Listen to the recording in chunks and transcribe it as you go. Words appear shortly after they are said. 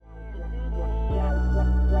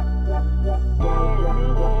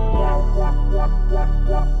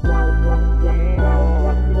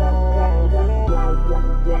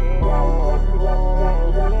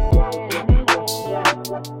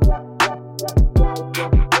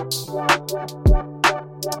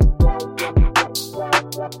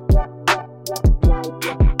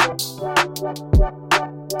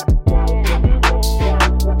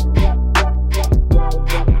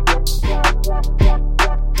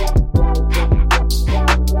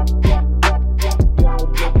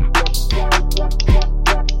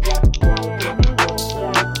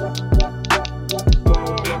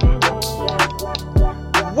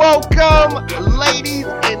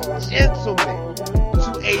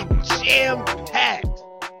to a jam-packed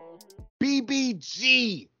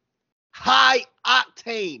BBG high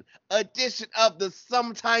octane edition of the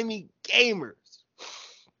Sometimey Gamers.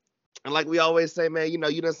 And like we always say, man, you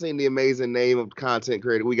done seen the amazing name of content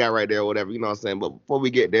creator we got right there or whatever, you know what I'm saying? But before we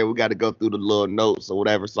get there, we got to go through the little notes or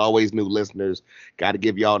whatever. It's always new listeners. Got to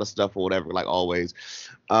give y'all the stuff or whatever, like always.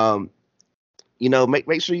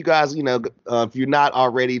 Make sure you guys, if you're not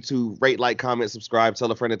already, to rate, like, comment, subscribe,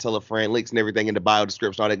 tell a friend and tell a friend. Links and everything in the bio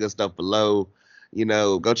description, all that good stuff below.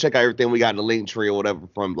 Go check out everything we got in the link tree or whatever,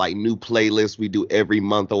 from like new playlists we do every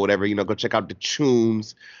month or whatever. Go check out the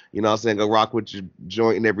tunes. You know what I'm saying? Go rock with your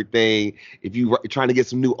joint and everything. If you're trying to get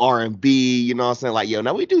some new R&B, you know what I'm saying? Like,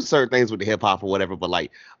 now we do certain things with the hip hop or whatever, but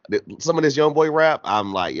like some of this young boy rap,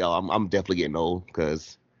 I'm like, I'm definitely getting old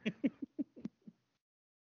because.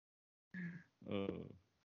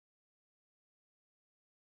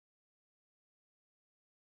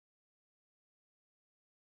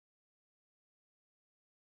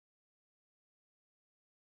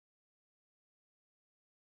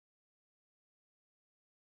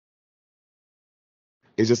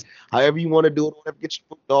 It's just however you want to do it, whatever. Get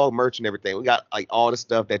your dog merch and everything. We got like all the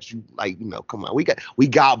stuff that you like. Come on, we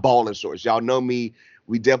got balling shorts. Y'all know me.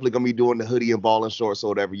 We definitely gonna be doing the hoodie and balling shorts or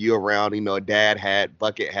whatever year round. A dad hat,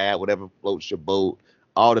 bucket hat, whatever floats your boat.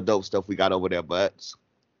 All the dope stuff we got over there, butts.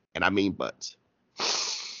 And I mean butts.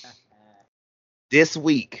 This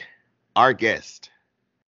week, our guest,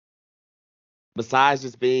 besides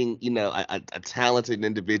just being a talented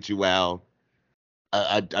individual,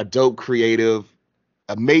 a dope creative,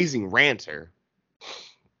 amazing ranter,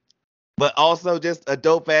 but also just a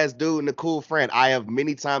dope ass dude and a cool friend. I have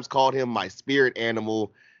many times called him my spirit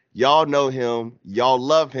animal. Y'all know him. Y'all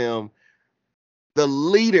love him. The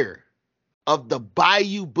leader of the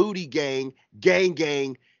Bayou Booty Gang,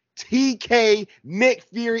 TK Nick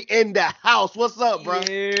Fury in the house. What's up, bro?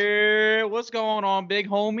 Yeah, what's going on, big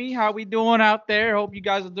homie? How we doing out there? Hope you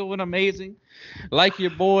guys are doing amazing. Like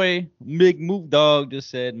your boy Big Move Dog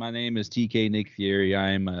just said, my name is TK Nick Fury.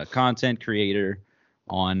 I'm a content creator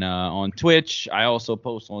on Twitch. I also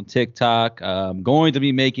post on TikTok. I'm going to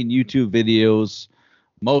be making YouTube videos,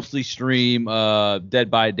 mostly stream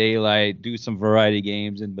Dead by Daylight, do some variety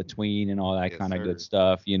games in between and all that kind of good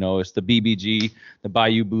stuff. It's the BBG, the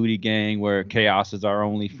Bayou Booty Gang, where chaos is our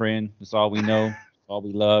only friend. That's all we know. That's all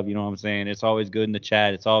we love. You know what I'm saying? It's always good in the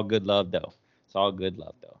chat. It's all good love, though. It's all good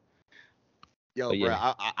love, though. Yo, bro,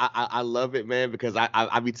 I love it, man, because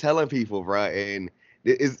I be telling people, bro, and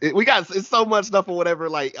it's so much stuff or whatever.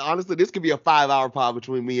 Like, honestly, this could be a 5-hour pod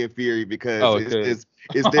between me and Fury because it's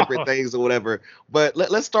different things or whatever. But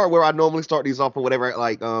let's start where I normally start these off or whatever.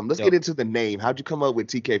 Like, let's get into the name. How'd you come up with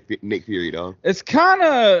TK Nick Fury, though? It's kind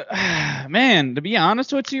of, man, to be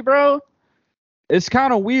honest with you, bro, it's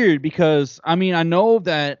kind of weird because, I know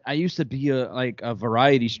that I used to be a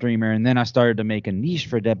variety streamer, and then I started to make a niche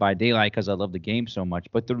for Dead by Daylight because I love the game so much.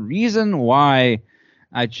 But the reason why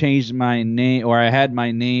I changed my name, or I had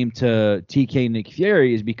my name to TK Nick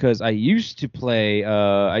Fury, is because I used to play,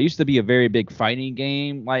 I used to be a very big fighting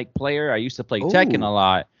game player. I used to play Tekken a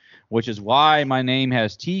lot, which is why my name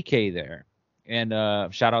has TK there. And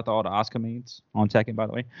shout out to all the Oscar mates on Tekken, by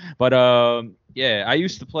the way. But I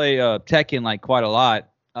used to play Tekken quite a lot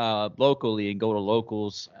locally and go to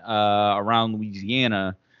locals around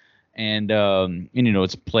Louisiana, and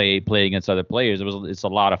it's play against other players. It's a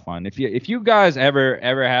lot of fun. If you guys ever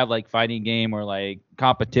have fighting game or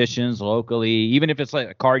competitions locally, even if it's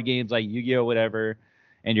card games like Yu-Gi-Oh, whatever,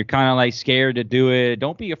 and you're kind of scared to do it,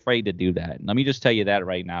 don't be afraid to do that. Let me just tell you that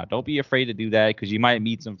right now. Don't be afraid to do that, because you might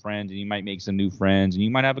meet some friends and you might make some new friends and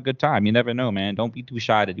you might have a good time. You never know, man. Don't be too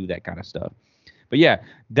shy to do that kind of stuff. But yeah,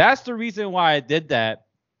 that's the reason why I did that.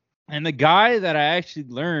 And the guy that I actually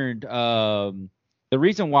learned, the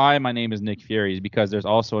reason why my name is Nick Fury is because there's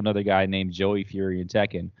also another guy named Joey Fury in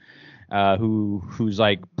Tekken, who's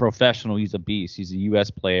professional. He's a beast. He's a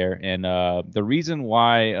U.S. player. And the reason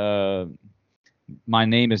why my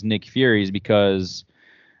name is Nick Fury is because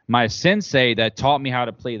my sensei that taught me how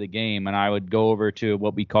to play the game, and I would go over to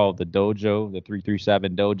what we call the dojo, the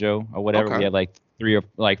 337 dojo or whatever. Okay. We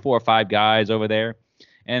had 4 or 5 guys over there,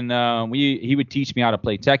 and he would teach me how to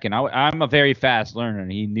play Tekken. I'm a very fast learner,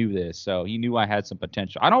 and he knew this, so he knew I had some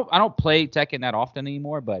potential. I don't play Tekken that often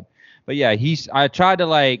anymore, but yeah, I tried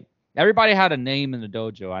to everybody had a name in the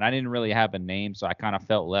dojo, and I didn't really have a name, so I kind of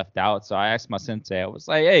felt left out. So I asked my sensei, I was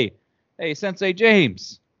like, hey, Sensei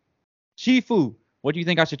James, Shifu, what do you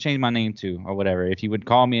think I should change my name to, or whatever? If you would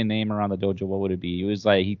call me a name around the dojo, what would it be?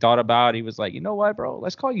 He thought about it. He was like, you know what, bro?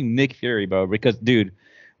 Let's call you Nick Fury, bro. Because, dude,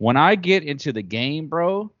 when I get into the game,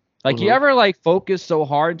 bro, Like, you ever like focus so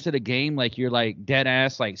hard to the game, like you're like dead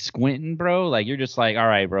ass like squinting, bro? Like you're just like, all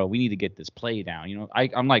right, bro, we need to get this play down. You know,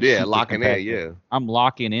 I'm like Yeah, super locking in. competitive. Yeah. I'm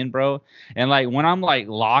locking in, bro. And like when I'm like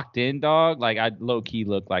locked in, dog, like I low key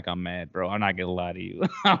look like I'm mad, bro. I'm not gonna lie to you.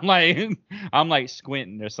 I'm like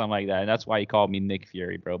squinting or something like that. And that's why he called me Nick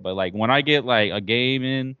Fury, bro. But like when I get like a game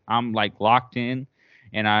in, I'm like locked in.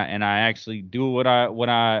 And I actually do what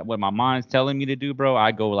my mind's telling me to do, bro.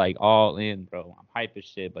 I go like all in, bro. I'm hype as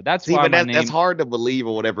shit. But that's See, why but my that's name. hard to believe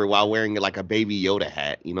or whatever while wearing like a Baby Yoda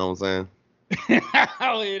hat. You know what I'm saying?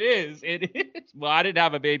 Oh, it is. It is. Well, I didn't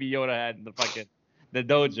have a Baby Yoda hat in the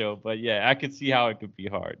dojo, but yeah, I could see how it could be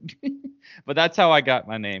hard. But that's how I got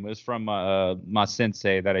my name. It was from my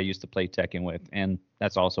sensei that I used to play Tekken with, and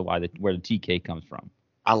that's also where the TK comes from.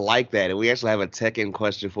 I like that, and we actually have a Tekken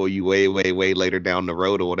question for you way, way, way later down the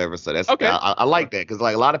road or whatever. So that's Okay. I like that because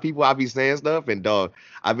like a lot of people I be saying stuff, and dog,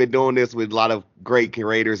 I've been doing this with a lot of great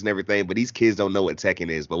curators and everything, but these kids don't know what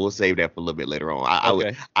Tekken is. But we'll save that for a little bit later on.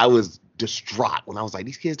 I was distraught when I was like,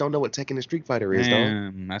 these kids don't know what Tekken and Street Fighter is, dog.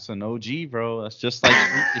 Man, that's an OG, bro. That's just like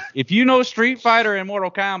if you know Street Fighter and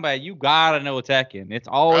Mortal Kombat, you gotta know Tekken. It's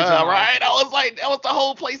always right. I was like, that was the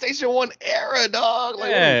whole PlayStation 1 era, dog.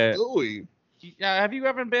 Like, yeah. what are we doing? Have you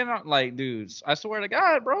ever been on, like, dudes? I swear to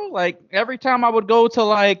God, bro. Like every time I would go to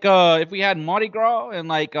like if we had Mardi Gras and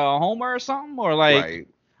like Homer or something, or like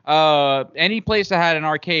any place that had an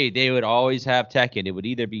arcade, they would always have Tekken. It would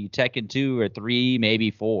either be Tekken 2 or 3,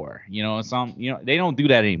 maybe 4. You know, they don't do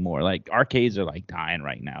that anymore. Like arcades are like dying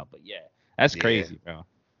right now. But yeah, that's crazy, bro.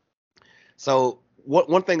 So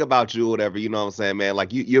one thing about you, whatever, you know what I'm saying, man. Like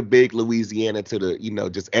you're big Louisiana to the, you know,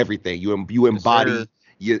 just everything. You embody.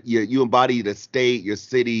 Yes, you embody the state, your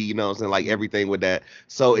city, you know what I'm saying, like everything with that.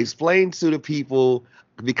 So explain to the people,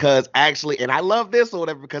 because actually, and I love this or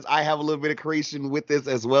whatever, because I have a little bit of creation with this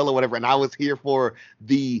as well or whatever. And I was here for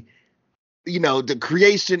the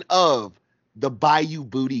creation of the Bayou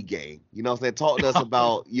Booty Gang. You know what I'm saying? Talk to us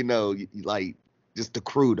about, like just the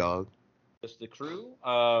crew, dog. Just the crew?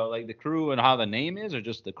 Like the crew and how the name is, or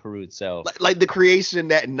just the crew itself? Like the creation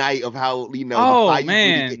that night of how, the Bayou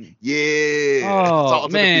man. Booty Gang. Yeah. Oh, Talk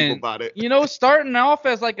to man. the people about it. Starting off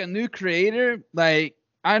as like a new creator, like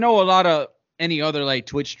I know a lot of any other like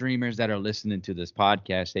Twitch streamers that are listening to this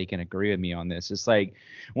podcast, they can agree with me on this. It's like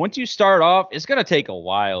once you start off, it's gonna take a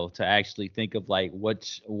while to actually think of like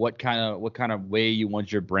what kind of way you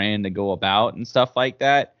want your brand to go about and stuff like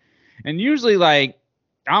that. And usually like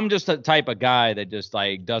I'm just the type of guy that just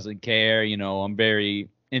like doesn't care. I'm very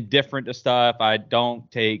indifferent to stuff. I don't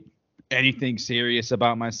take anything serious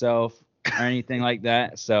about myself or anything like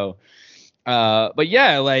that. So, but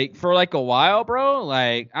yeah, like for like a while, bro,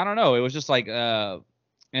 like, I don't know. It was just like, and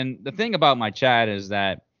the thing about my chat is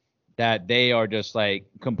that they are just like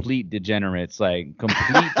complete degenerates, like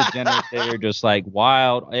complete degenerates. They're just like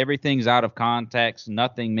wild. Everything's out of context.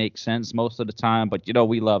 Nothing makes sense most of the time, but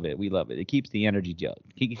we love it. We love it. It keeps the energy up.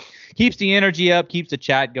 Keeps the energy up, keeps the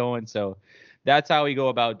chat going. So that's how we go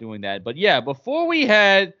about doing that. But yeah, before we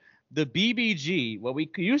had the BBG, what we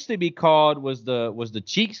used to be called was the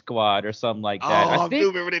Cheek Squad or something like that. I do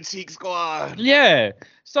remember the Cheek Squad. Yeah.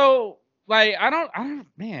 So like, I don't,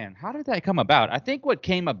 man, how did that come about? I think what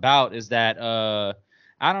came about is that,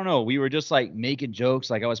 I don't know, we were just like making jokes.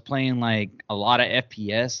 Like I was playing like a lot of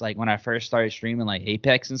FPS, like when I first started streaming like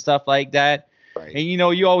Apex and stuff like that. Right. And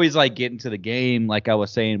you always like get into the game, like I was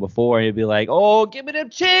saying before, and you'd be like, oh, give me them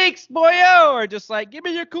cheeks, boyo, or just like, give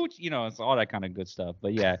me your cooch, it's all that kind of good stuff.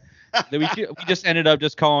 But yeah, we just ended up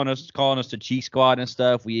just calling us the Cheek Squad and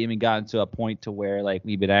stuff. We even got into a point to where like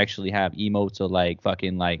we would actually have emotes of like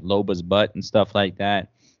fucking like Loba's butt and stuff like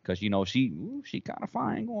that, because she kind of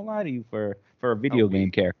fine. I ain't gonna lie to you for a video game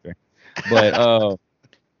character, but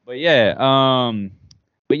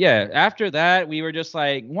But yeah, after that, we were just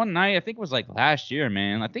like one night. I think it was like last year,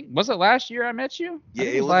 man. Was it last year I met you? Yeah,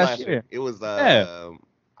 it was last year. It was. I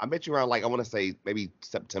met you around like I want to say maybe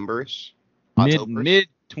September-ish, mid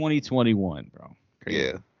 2021, bro. Crazy.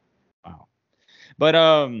 Yeah. Wow. But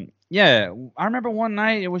yeah, I remember one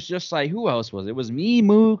night it was just like, who else was it? It was me,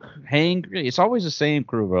 Mook, Hangry. It's always the same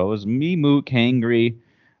crew, bro. It was me, Mook, Hangry.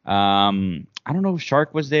 I don't know if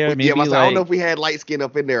Shark was there. Maybe I don't know if we had light skin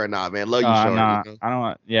up in there or not, man. Love you, Shark. Nah, I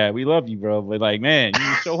don't. Yeah, we love you, bro. But like, man,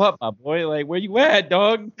 you show up, my boy. Like, where you at,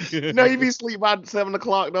 dog? No, you be asleep by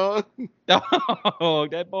 7:00, dog. Oh,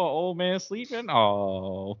 that boy, old man sleeping.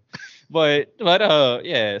 Oh, but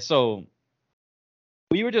yeah. So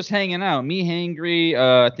We were just hanging out. Me, Hangry,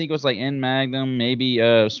 I think it was like N Magnum, maybe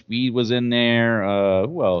Swede was in there.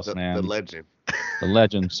 Who else, The man? legend. The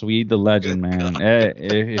legend, Swede the legend, man.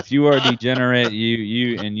 If you are a degenerate,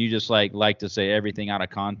 you just like to say everything out of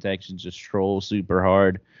context and just troll super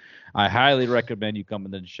hard, I highly recommend you come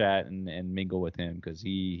in the chat and mingle with him because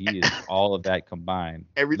he is all of that combined.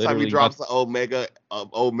 Every time he Literally drops an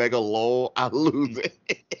Omega lol, I lose it.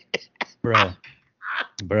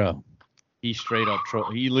 bro. He straight up troll.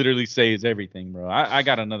 He literally says everything, bro. I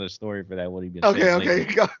got another story for that. What he been saying Okay,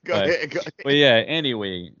 lately. go But, ahead. but yeah,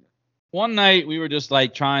 anyway, one night we were just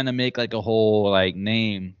like trying to make like a whole like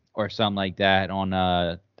name or something like that on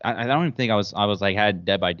I don't even think I was like had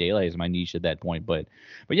Dead by Daylight as my niche at that point, but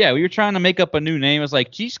yeah, we were trying to make up a new name. It was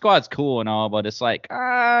like G Squad's cool and all, but it's like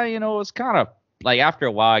it's kind of like after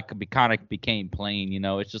a while it could be kind of became plain,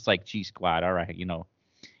 it's just like G Squad, all right,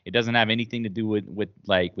 it doesn't have anything to do with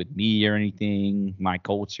me or anything, my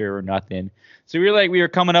culture or nothing. So we were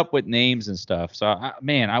coming up with names and stuff. So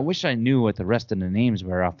I wish I knew what the rest of the names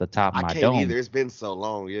were off the top of I my can't dome. either. It's been so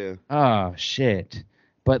long, yeah. Oh shit.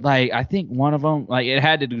 But like I think one of them it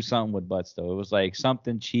had to do something with butts though. It was like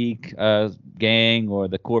something Cheek gang or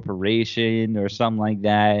the corporation or something like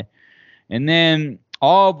that. And then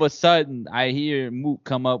all of a sudden, I hear Mook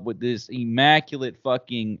come up with this immaculate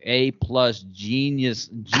fucking A+ genius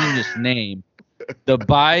name, the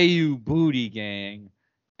Bayou Booty Gang,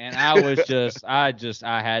 and I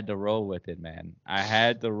had to roll with it, man. I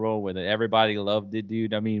had to roll with it. Everybody loved it,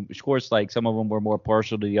 dude. I mean, of course, like some of them were more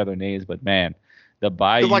partial to the other names, but man, the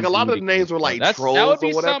Bayou. Because like a lot of the names were like trolls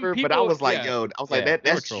or whatever, but I was like,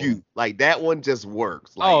 that's cute. Like that one just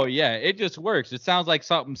works. Like, oh yeah, it just works. It sounds like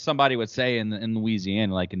something somebody would say in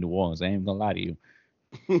Louisiana, like in New Orleans. I ain't gonna lie to you.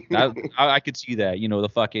 I could see that,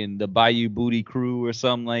 the Bayou Booty Crew or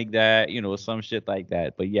something like that, some shit like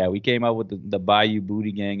that. But yeah, we came up with the Bayou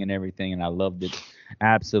Booty Gang and everything, and I loved it,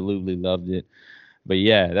 absolutely loved it. But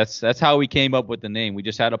yeah, that's how we came up with the name. We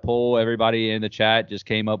just had a poll. Everybody in the chat just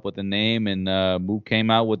came up with the name, and Mook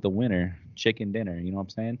came out with the winner, Chicken Dinner. You know what I'm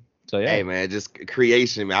saying? So yeah. Hey man, just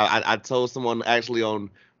creation, man. I told someone actually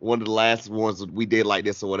on one of the last ones we did like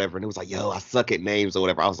this or whatever, and it was like, yo, I suck at names or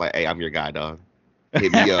whatever. I was like, hey, I'm your guy, dog.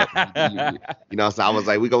 Hit me up. So I was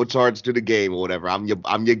like, we go charge to the game or whatever. I'm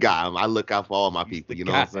your guy. I look out for all my people. You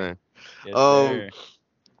know what I'm saying? Yes, sir.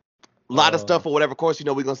 A lot of stuff or whatever. Of course,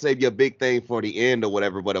 we're gonna save you a big thing for the end or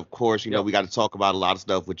whatever. But of course, we got to talk about a lot of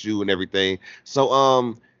stuff with you and everything.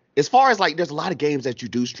 So as far as like, there's a lot of games that you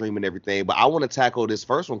do stream and everything, but I want to tackle this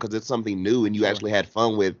first one because it's something new and you actually had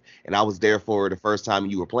fun with, and I was there for the first time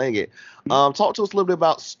you were playing it. Talk to us a little bit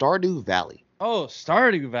about Stardew Valley. Oh,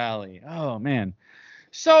 Stardew Valley. Oh man.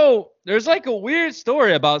 So there's like a weird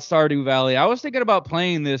story about Stardew Valley. I was thinking about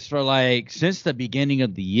playing this for like since the beginning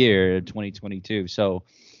of the year, 2022. So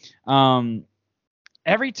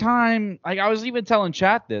every time, like I was even telling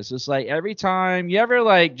chat this, it's like every time you ever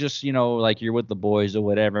like just, like you're with the boys or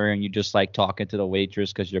whatever, and you just like talking to the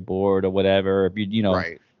waitress because you're bored or whatever, if you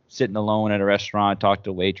right. Sitting alone at a restaurant, talk to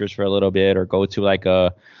the waitress for a little bit, or go to like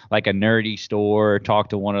a nerdy store, talk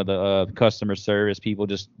to one of the customer service people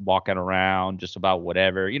just walking around, just about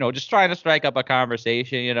whatever, just trying to strike up a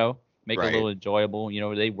conversation, make it a little enjoyable.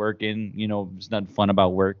 They working, there's nothing fun about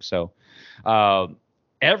work. So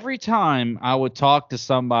every time I would talk to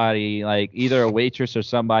somebody, like either a waitress or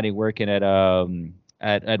somebody working at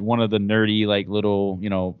one of the nerdy like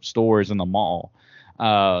little stores in the mall,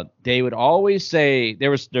 they would always say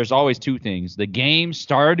there's always two things: the game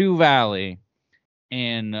Stardew Valley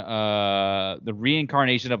and the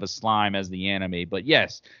reincarnation of a slime as the anime. But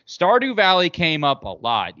yes, Stardew Valley came up a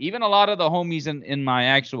lot. Even a lot of the homies in my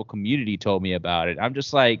actual community told me about it. I'm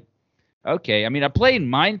just like, okay. I mean, I played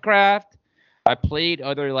Minecraft. I played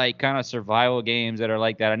other like kind of survival games that are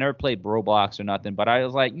like that. I never played Roblox or nothing, but I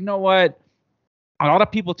was like, you know what? A lot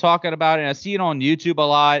of people talking about it. And I see it on YouTube a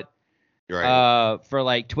lot. Right. For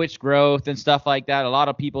like Twitch growth and stuff like that. A lot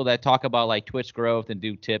of people that talk about like Twitch growth and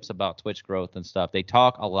do tips about Twitch growth and stuff, they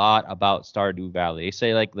talk a lot about Stardew Valley. They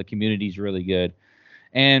say like the community's really good.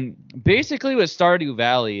 And basically what Stardew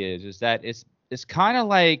Valley is that it's kind of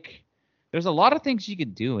like there's a lot of things you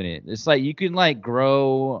can do in it. It's like you can like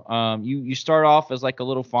grow. You start off as like a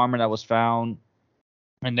little farmer that was found,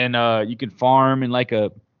 and then you can farm in like a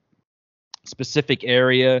specific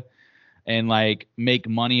area and like make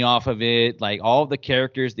money off of it. Like all of the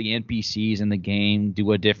characters, the NPCs in the game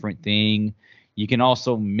do a different thing. You can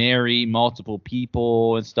also marry multiple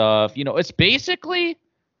people and stuff. It's basically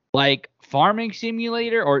like farming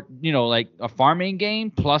simulator or, like a farming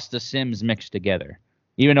game plus The Sims mixed together.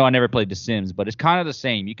 Even though I never played The Sims, but it's kind of the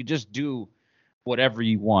same. You could just do whatever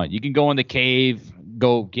you want. You can go in the cave,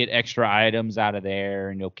 go get extra items out of there,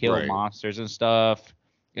 and you'll kill Right. monsters and stuff.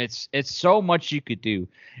 It's so much you could do.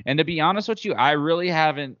 And to be honest with you, I really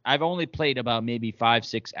haven't. I've only played about maybe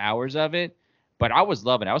 5-6 hours of it, but I was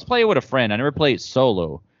loving it. I was playing with a friend. I never played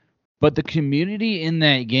solo. But the community in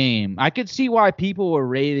that game, I could see why people were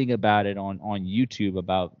raving about it on YouTube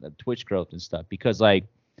about the Twitch growth and stuff. Because like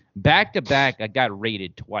back to back, I got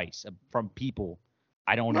rated twice from people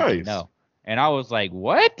I don't even Nice. know. And I was like,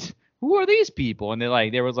 what? Who are these people? And they're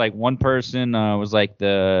like, there was like one person was like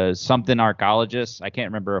the something archaeologist. I can't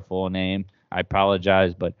remember her full name. I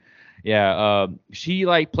apologize, but yeah, she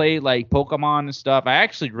like played like Pokemon and stuff. I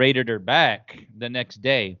actually rated her back the next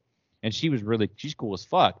day, and she's cool as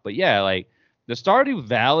fuck. But yeah, like the Stardew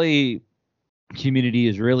Valley community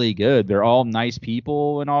is really good. They're all nice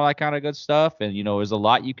people and all that kind of good stuff. And there's a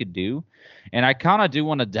lot you could do. And I kind of do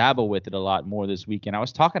want to dabble with it a lot more this weekend. I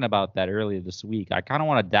was talking about that earlier this week. I kind of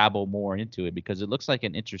want to dabble more into it because it looks like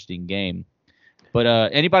an interesting game. But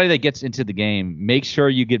anybody that gets into the game, make sure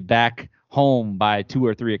you get back home by 2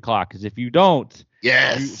 or 3 o'clock. Because if you don't,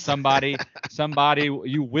 Yes. somebody,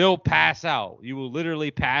 you will pass out. You will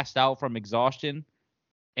literally pass out from exhaustion.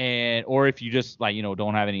 Or if you just like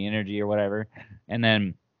don't have any energy or whatever, and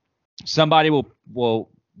then somebody will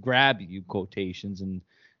grab you, quotations, and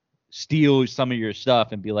steal some of your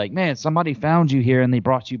stuff and be like, man, somebody found you here and they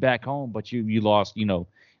brought you back home, but you lost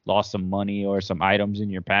some money or some items in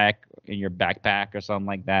your backpack or something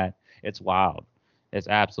like that. It's wild. It's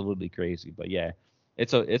absolutely crazy. But yeah,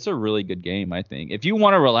 it's a really good game. I think if you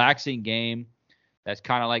want a relaxing game that's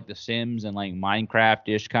kind of like The Sims and like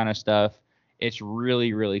Minecraft-ish kind of stuff, it's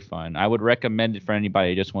really, really fun. I would recommend it for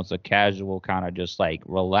anybody who just wants a casual kind of just like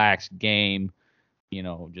relaxed game.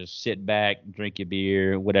 Just sit back, drink your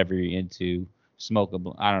beer, whatever you're into, smoke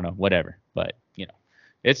I don't know, whatever. But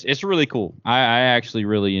it's really cool. I actually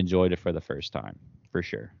really enjoyed it for the first time, for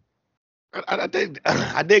sure. I dig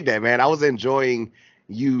that, man. I was enjoying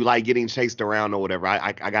you like getting chased around or whatever.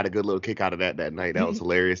 I got a good little kick out of that night. That was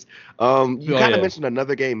hilarious. You kind of mentioned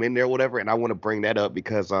another game in there, whatever, and I want to bring that up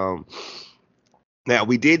because now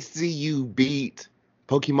we did see you beat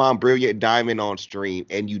Pokemon Brilliant Diamond on stream,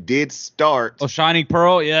 and you did start. Oh, Shining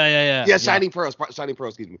Pearl, yeah. Yeah, Shining Pearl,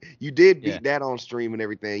 excuse me. You did beat that on stream and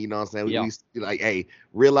everything. You know what I'm saying? Yeah. We like, hey,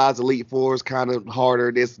 realize Elite Four is kind of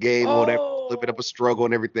harder this game, or whatever, a little bit of a struggle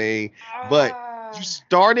and everything. But you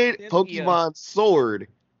started Pokemon Sword,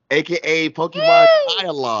 aka Pokemon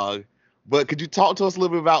Dialogue. But could you talk to us a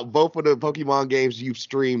little bit about both of the Pokemon games you've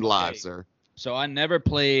streamed live, sir? So I never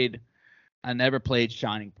played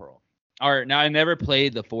Shining Pearl. I never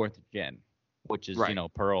played the 4th gen, which is,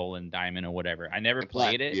 Pearl and Diamond or whatever. I never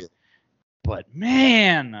played it. Yeah. But,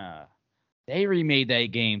 man, they remade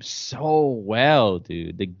that game so well,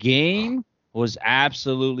 dude. The game was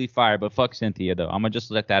absolutely fire. But fuck Cynthia, though. I'm going to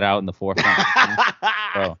just let that out in the forefront.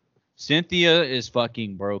 Bro, Cynthia is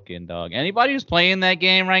fucking broken, dog. Anybody who's playing that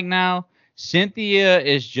game right now, Cynthia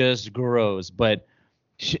is just gross. But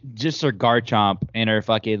just her Garchomp and her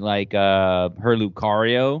fucking, like, her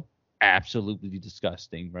Lucario, absolutely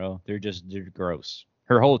disgusting, bro. They're gross.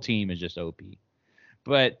 Her whole team is just OP.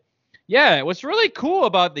 But yeah, what's really cool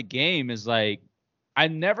about the game is like I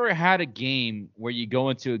never had a game where you go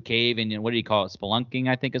into a cave and what do you call it? Spelunking,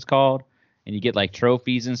 I think it's called. And you get like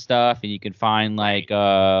trophies and stuff, and you can find like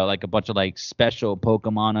a bunch of like special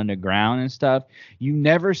Pokemon underground and stuff. You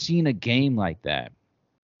never seen a game like that.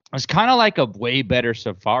 It's kind of like a way better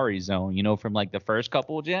Safari Zone, from like the first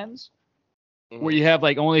couple of gens. Where you have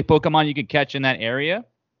like only Pokemon you can catch in that area.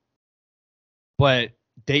 But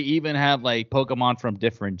they even have like Pokemon from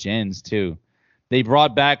different gens too. They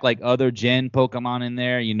brought back like other gen Pokemon in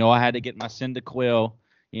there. I had to get my Cyndaquil,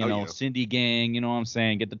 Cindy Gang, you know what I'm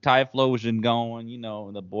saying? Get the Typhlosion going,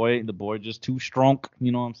 the boy just too strong,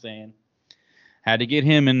 you know what I'm saying? Had to get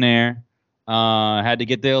him in there. Had to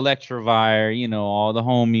get the Electivire, all the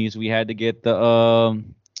homies. We had to get the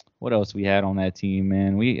what else we had on that team,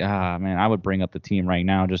 man? I would bring up the team right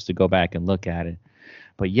now just to go back and look at it.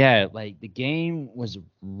 But yeah, like the game was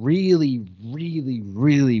really, really,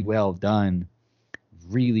 really well done.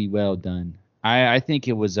 Really well done. I think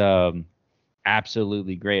it was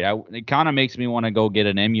absolutely great. It kind of makes me want to go get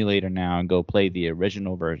an emulator now and go play the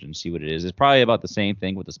original version, see what it is. It's probably about the same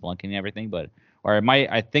thing with the Spelunking and everything,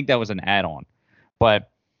 I think that was an add-on.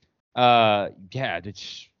 But yeah,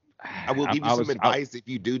 I will give you some advice if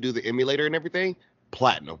you do the emulator and everything.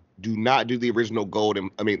 Platinum. Do not do the original gold.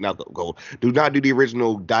 Not gold. Do not do the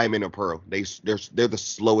original Diamond or Pearl. They're the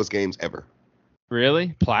slowest games ever.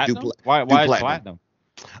 Really? Platinum? Why is platinum?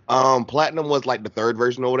 Platinum was like the third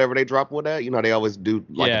version or whatever they dropped with that. You know, they always do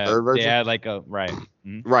like the Yeah, third they version. had like a right.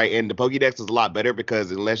 Mhm. Right, and the Pokédex is a lot better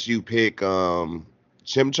because unless you pick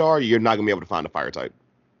Chimchar, you're not gonna be able to find a fire type.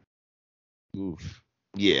 Oof.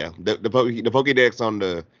 Yeah, the Pokédex on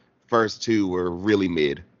the first two were really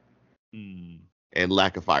mid, Mm, and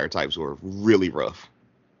lack of fire types were really rough.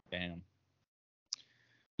 damn.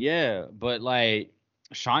 Yeah, but like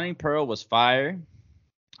Shining Pearl was fire.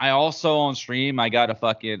 I also on stream I got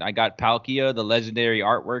Palkia, the legendary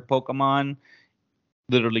artwork Pokemon,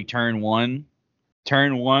 literally turn one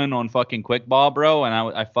on fucking Quick Ball, bro, and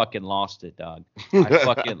I fucking lost it, dog. I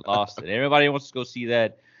fucking lost it. Everybody wants to go see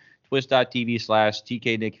that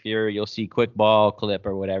twitch.tv/TK Nick Fury. You'll see Quick Ball clip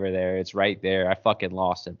or whatever there. It's right there. I fucking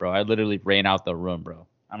lost it, bro. I literally ran out the room, bro.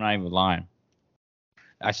 I'm not even lying.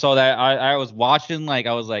 I saw that. I was watching, like,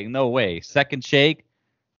 I was like, no way. Second shake.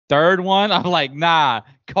 Third one, I'm like, nah.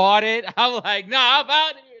 Caught it. I'm like, nah, I'm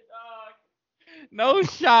out of here, dog. No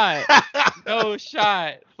shot. No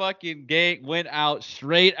shot. Fucking gang went out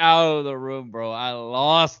straight out of the room, bro. I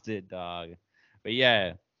lost it, dog. But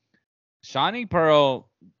yeah, Shining Pearl,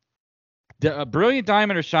 Brilliant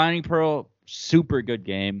Diamond or Shining Pearl, super good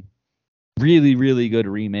game. Really, really good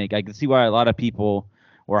remake. I can see why a lot of people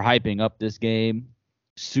were hyping up this game.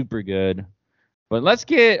 Super good. But let's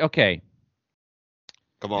get okay.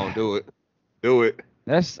 Come on, do it. Do it.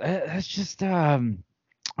 That's just I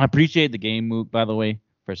appreciate the game, Mook, by the way.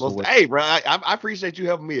 First of Well, all, hey, bro, I appreciate you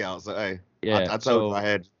helping me out. So, hey, yeah. I told you I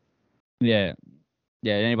had. Yeah.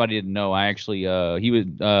 Yeah, anybody didn't know, I actually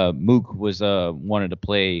Mook was wanted to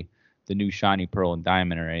play the new Shiny Pearl and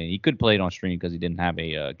Diamond, or he could play it on stream because he didn't have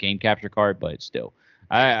a game capture card, but still.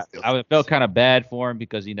 I felt kind of bad for him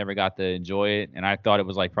because he never got to enjoy it, and I thought it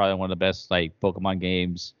was like probably one of the best like Pokemon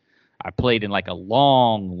games I played in like a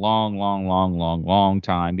long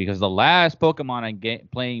time, because the last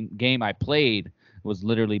Pokemon game I played was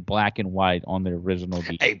literally Black and White on the original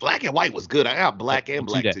DS. Hey, Black and White was good. I got Black and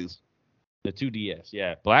Black too. The 2DS,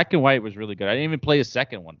 yeah. Black and White was really good. I didn't even play the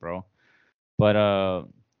second one, bro.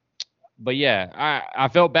 But yeah, I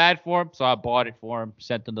felt bad for him, so I bought it for him.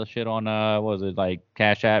 Sent him the shit on what was it, like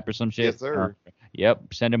Cash App or some shit? Yes, sir.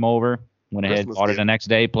 Yep, send him over. Went ahead, bought it the next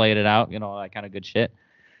day, played it out, all that kind of good shit.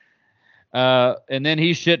 And then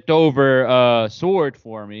he shipped over Sword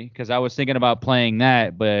for me because I was thinking about playing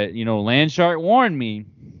that, but Landshark warned me.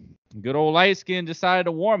 Good old light skin decided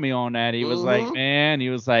to warn me on that. He was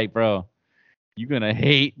like, bro, you're gonna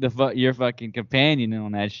hate your fucking companion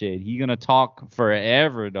on that shit. He's gonna talk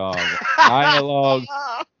forever, dog. Dialogue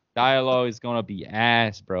is gonna be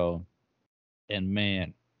ass, bro. And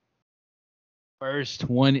man, I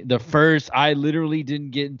literally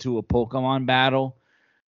didn't get into a Pokemon battle.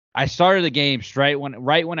 I started the game right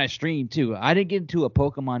when I streamed too. I didn't get into a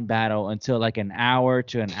Pokemon battle until like an hour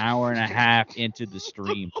to an hour and a half into the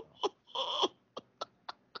stream.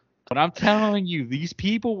 But I'm telling you, these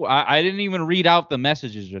people, I didn't even read out the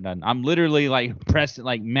messages or nothing. I'm literally like pressing,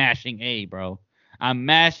 like mashing A, bro. I'm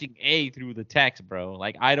mashing A through the text, bro.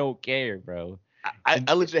 Like, I don't care, bro.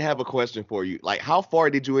 I legit have a question for you. Like, how far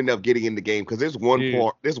did you end up getting in the game? Because there's one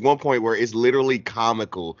point where it's literally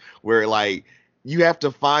comical, where like you have to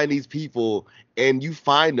find these people and you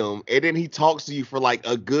find them, and then he talks to you for like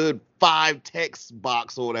a good 5 text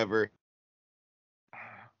box or whatever.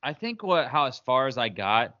 I think how as far as I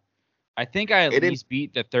got, I think I at least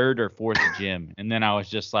beat the 3rd or 4th gym, and then I was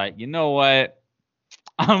just like, you know what?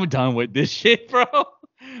 I'm done with this shit, bro.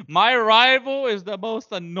 My rival is the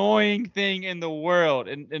most annoying thing in the world,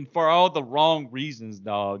 and for all the wrong reasons,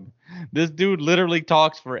 dog. This dude literally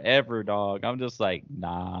talks forever, dog. I'm just like,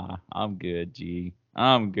 nah, I'm good, G.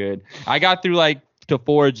 I'm good. I got through like to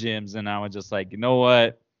 4 gyms, and I was just like, you know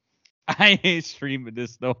what? I ain't streaming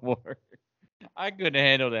this no more. I couldn't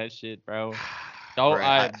handle that shit, bro.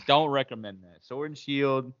 I don't recommend that. Sword and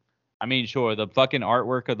Shield. I mean, sure, the fucking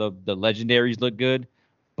artwork of the legendaries look good,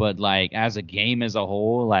 but like as a game as a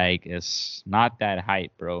whole, like it's not that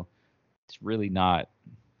hype, bro. It's really not.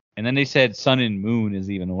 And then they said Sun and Moon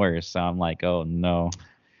is even worse, so I'm like, oh no.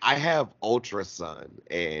 I have Ultra Sun,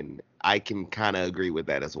 and I can kind of agree with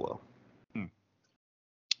that as well.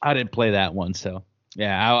 I didn't play that one, so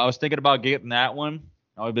yeah, I was thinking about getting that one.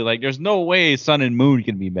 I would be like, there's no way Sun and Moon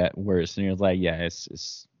can be worse. And you're like, yeah,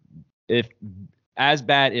 it's if as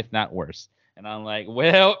bad, if not worse. And I'm like,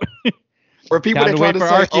 well, Or people Time that to try wait to for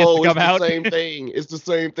say, Arceus "Oh, to it's come the out." same thing. It's the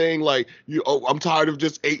same thing." Like I'm tired of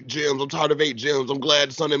just 8 gems. I'm tired of 8 gems. I'm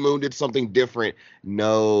glad Sun and Moon did something different.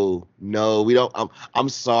 No, no, we don't. I'm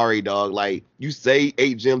sorry, dog. Like you say,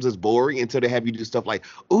 8 gems is boring until they have you do stuff like,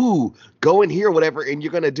 "Ooh, go in here, whatever, and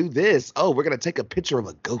you're gonna do this. Oh, we're gonna take a picture of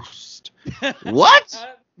a ghost."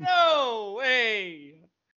 What? No way.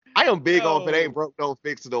 I am big on if it ain't No. broke, don't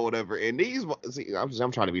fix it or whatever. And these, see,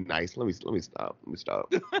 I'm trying to be nice. Let me stop. Let me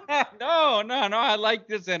stop. No, no, no. I like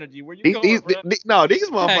this energy. Where you These, going, bro? no, these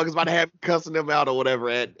motherfuckers about to have me cussing them out or whatever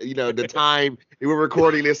at the time we were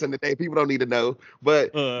recording this and the day. People don't need to know,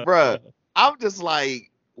 but bruh, I'm just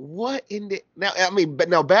like, what in the now? I mean, but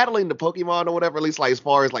now battling the Pokemon or whatever, at least like as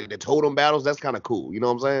far as like the totem battles, that's kind of cool. You know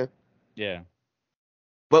what I'm saying? Yeah.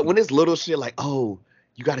 But when it's little shit like, oh,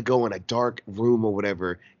 you got to go in a dark room or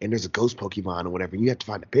whatever, and there's a ghost Pokemon or whatever, and you have to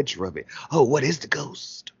find a picture of it. Oh, what is the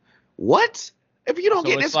ghost? What? If you don't So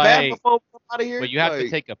get it's this fast like, before we out of here, but you have to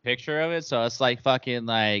like, take a picture of it. So it's like fucking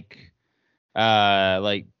like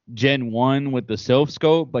Gen 1 with the Silph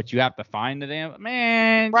scope, but you have to find the damn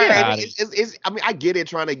man. right? Get out of here. I mean, I get it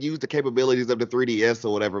trying to use the capabilities of the 3DS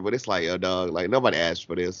or whatever, but it's like, dog, like nobody asked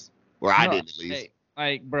for this, or I No, didn't at least. hey,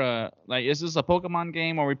 like, bruh, like, is this a Pokemon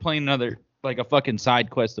game or are we playing another like a fucking side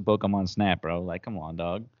quest to Pokemon Snap, bro? Like, come on,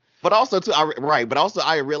 dog. But also too, but also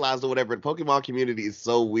I realized or whatever, the Pokemon community is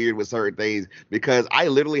so weird with certain things because I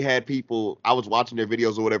literally had people, I was watching their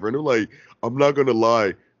videos or whatever, and they're like, I'm not gonna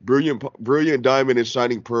lie, Brilliant Diamond and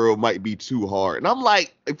Shining Pearl might be too hard, and I'm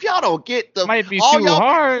like, if y'all don't get the, Might be all too y'all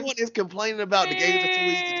hard. be doing is complaining about the games are too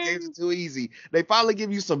easy, the games Man. are too easy. They finally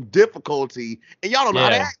give you some difficulty, and y'all don't know how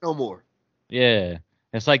to Yeah, act no more. yeah.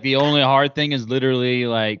 It's like the only hard thing is literally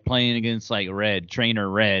like playing against like Trainer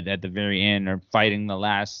Red at the very end or fighting the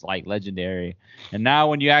last like legendary. And now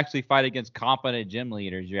when you actually fight against competent gym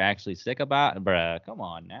leaders, you're actually sick about it, bruh. Come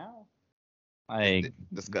on now. Like, you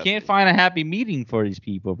Disgusting. can't find a happy meeting for these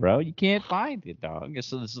people, bro. You can't find it, dog.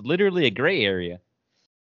 This is literally a gray area.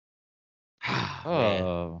 Man.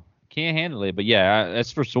 Oh, can't handle it. But yeah,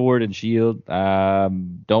 that's for Sword and Shield.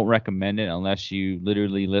 Don't recommend it unless you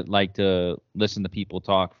literally like to listen to people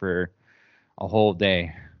talk for a whole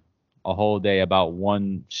day, about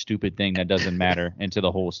one stupid thing that doesn't matter into the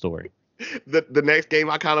whole story. The next game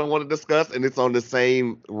I kind of want to discuss, and it's on the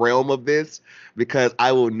same realm of this, because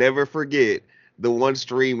I will never forget the one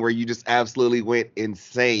stream where you just absolutely went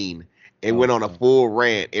insane and went on a full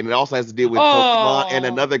rant, and it also has to deal with Pokemon and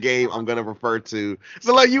another game I'm gonna refer to.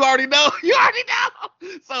 So like you already know.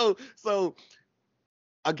 So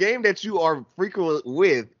a game that you are frequent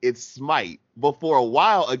with, it's Smite. But for a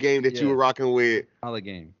while, a game that you were rocking with Another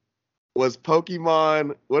game was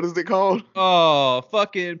Pokemon. What is it called? Oh,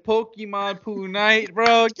 fucking Pokemon Poo Night,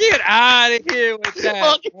 bro. Get out of here with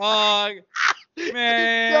that, dog.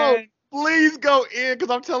 Man. Yo, please go in,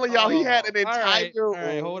 because I'm telling y'all, he had an All entire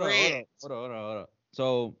right, hold on.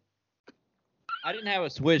 So, I didn't have a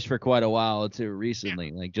Switch for quite a while until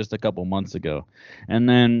recently, like just a couple months ago. And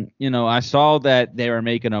then, I saw that they were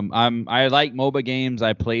making them. I like MOBA games.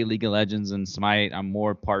 I play League of Legends and Smite. I'm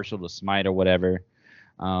more partial to Smite or whatever.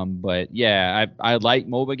 But yeah, I like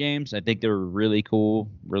MOBA games. I think they're really cool,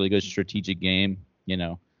 really good strategic game.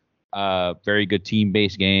 Very good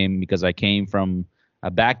team-based game because I came from a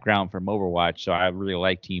background from Overwatch, so I really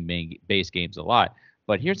like team-based games a lot.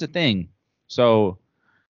 But here's the thing. So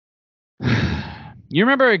you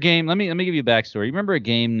remember a game? Let me give you a backstory. You remember a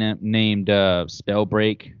game named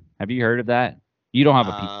Spellbreak? Have you heard of that? You don't have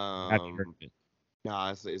a PC. Have you heard of it?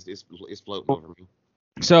 Nah, it's floating over me.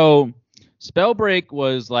 So Spellbreak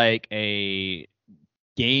was like a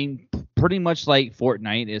game pretty much like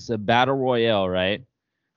Fortnite. It's a battle royale, right?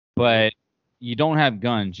 But you don't have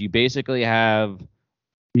guns. You basically have,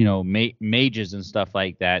 mages and stuff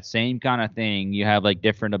like that. Same kind of thing. You have like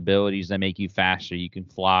different abilities that make you faster. You can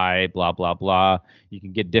fly, blah, blah, blah. You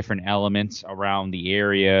can get different elements around the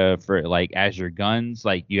area for like as your guns.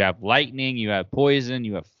 Like you have lightning, you have poison,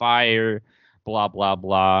 you have fire, blah, blah,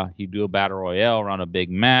 blah. You do a battle royale around a big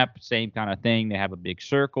map. Same kind of thing. They have a big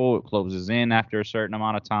circle. It closes in after a certain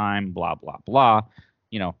amount of time, blah, blah, blah.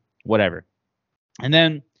 Whatever. And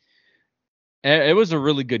then it was a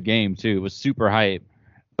really good game too. It was super hype.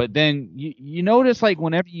 But then you notice like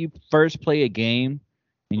whenever you first play a game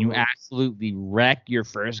and you absolutely wreck your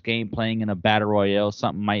first game playing in a battle royale,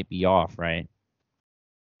 something might be off, right?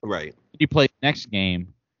 Right. You play the next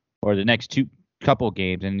game or the next couple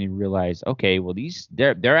games and you realize, okay, well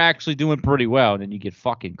they're actually doing pretty well, and then you get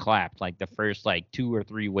fucking clapped like the first like 2 or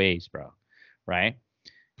 3 waves, bro. Right?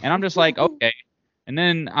 And I'm just like, okay. And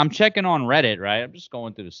then I'm checking on Reddit, right? I'm just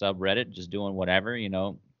going through the subreddit, just doing whatever,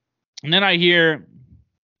 And then I hear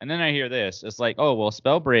And then I hear this. It's like, oh well,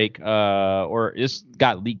 Spellbreak, or this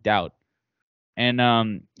got leaked out. And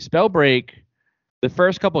Spellbreak, the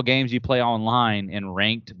first couple of games you play online in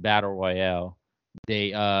ranked battle royale,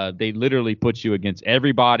 they literally put you against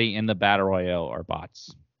everybody in the battle royale are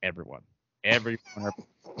bots. Everyone. I'm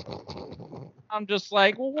just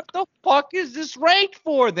like, well, what the fuck is this ranked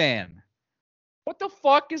for then? What the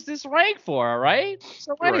fuck is this ranked for? All right.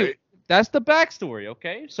 So anyway, Right. that's the backstory.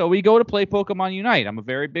 Okay. So we go to play Pokemon Unite. I'm a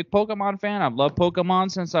very big Pokemon fan. I've loved Pokemon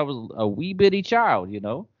since I was a wee bitty child.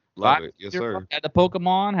 Love 5 it. Yes, years sir. old, had the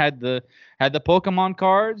Pokemon, had the Pokemon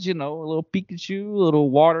cards. A little Pikachu, a little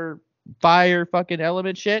water, fire, fucking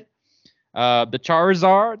element shit. The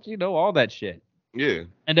Charizard. All that shit. Yeah.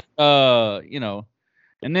 And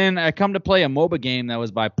and then I come to play a MOBA game that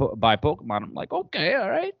was by Pokemon. I'm like, okay, all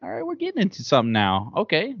right, we're getting into something now.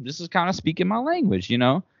 Okay, this is kind of speaking my language,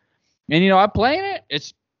 And I'm playing it.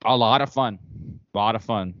 It's a lot of fun.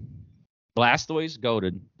 Blastoise,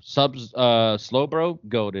 goated. Subs, Slowbro,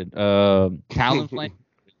 goated. Talonflame,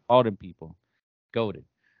 all them people, goated.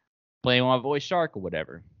 Playing my voice Shark or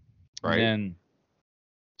whatever. Right. And then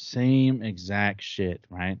same exact shit,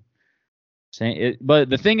 right?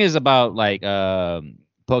 But the thing is about like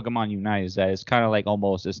Pokemon Unite is that it's kind of like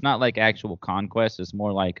it's not like actual conquest. It's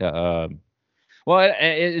more like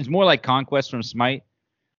it's more like conquest from Smite,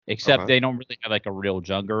 except they don't really have like a real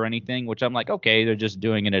jungle or anything. Which I'm like, okay, they're just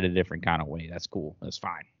doing it in a different kind of way. That's cool. That's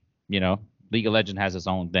fine. League of Legends has its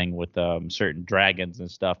own thing with certain dragons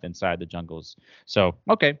and stuff inside the jungles. So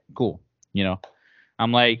okay, cool.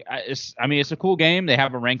 I'm like, it's a cool game. They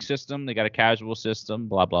have a rank system. They got a casual system.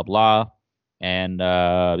 Blah blah blah. And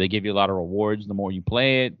they give you a lot of rewards the more you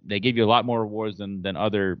play it. They give you a lot more rewards than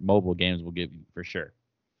other mobile games will give you, for sure.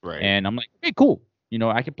 Right. And I'm like, hey, cool.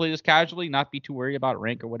 I can play this casually, not be too worried about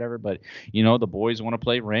rank or whatever. But, the boys want to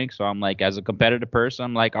play rank. So I'm like, as a competitive person,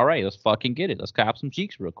 I'm like, all right, let's fucking get it. Let's cop some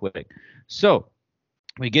cheeks real quick. So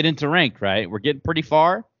we get into ranked, right? We're getting pretty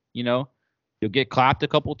far. You'll get clapped a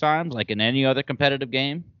couple times like in any other competitive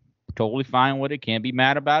game. Totally fine with it. Can't be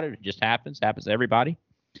mad about it. It just happens. Happens to everybody.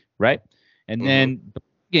 Right? And then the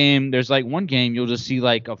game, there's like one game you'll just see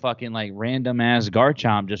like a fucking like random ass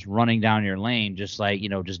Garchomp just running down your lane, just like,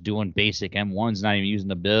 just doing basic M1s, not even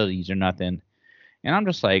using abilities or nothing. And I'm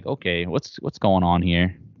just like, okay, what's going on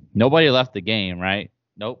here? Nobody left the game, right?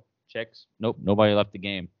 Nope. Checks. Nope. Nobody left the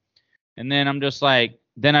game. And then I'm just like,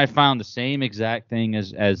 then I found the same exact thing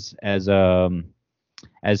as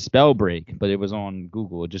Spellbreak, but it was on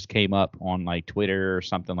Google. It just came up on like Twitter or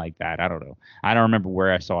something like that. I don't know. I don't remember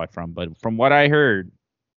where I saw it from, but from what I heard,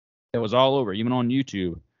 it was all over, even on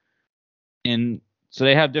YouTube. And so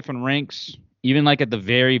they have different ranks, even like at the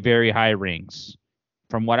very, very high ranks.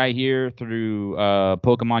 From what I hear through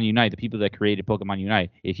Pokemon Unite, the people that created Pokemon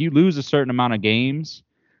Unite, if you lose a certain amount of games,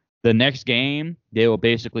 the next game they will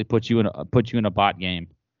basically put you in a bot game.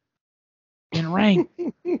 In rank.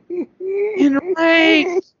 In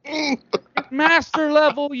rank. Master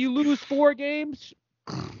level, you lose 4 games.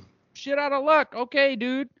 Shit out of luck. Okay,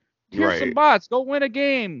 dude. Here's some bots. Go win a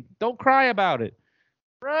game. Don't cry about it.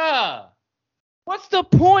 Bruh. What's the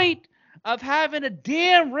point of having a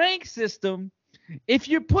damn rank system if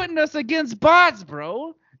you're putting us against bots,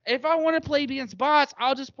 bro? If I want to play against bots,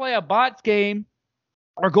 I'll just play a bots game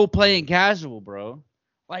or go play in casual, bro.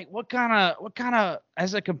 Like, what kind of,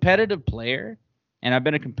 as a competitive player, and I've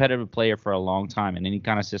been a competitive player for a long time in any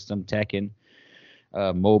kind of system, Tekken,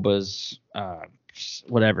 MOBAs,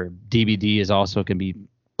 whatever. DBD is also can be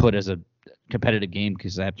put as a competitive game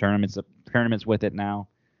because I have tournaments with it now.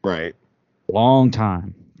 Right. Long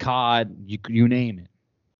time. COD, you name it.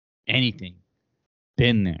 Anything.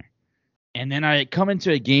 Been there. And then I come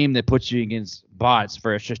into a game that puts you against bots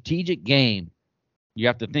for a strategic game. You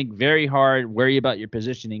have to think very hard, worry about your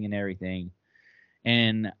positioning and everything.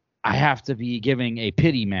 And I have to be giving a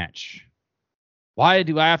pity match. Why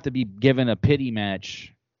do I have to be given a pity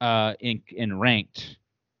match in ranked?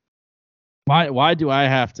 Why do I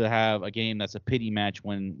have to have a game that's a pity match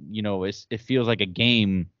when, it feels like a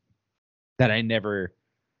game that I never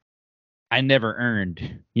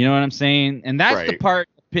earned? You know what I'm saying? And that's the part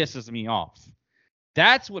that pisses me off.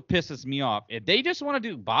 That's what pisses me off. If they just want to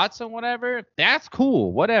do bots or whatever, that's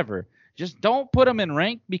cool, whatever. Just don't put them in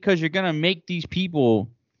rank because you're going to make these people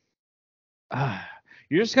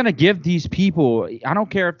you're just going to give these people, I don't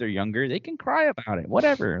care if they're younger, they can cry about it,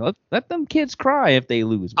 whatever. Let them kids cry if they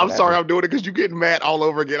lose. Whatever. I'm sorry I'm doing it because you're getting mad all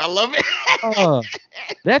over again. I love it.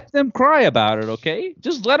 Let them cry about it, okay?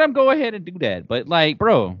 Just let them go ahead and do that. But, like,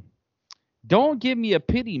 bro, don't give me a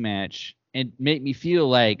pity match and make me feel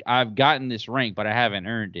like I've gotten this rank, but I haven't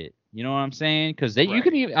earned it. You know what I'm saying? Because you Right.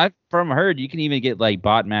 can even, I from heard, you can even get like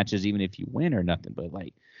bot matches even if you win or nothing. But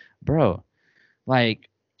like, bro, like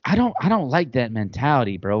I don't like that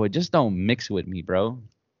mentality, bro. It just don't mix with me, bro.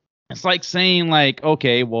 It's like saying like,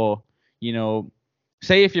 okay, well, you know,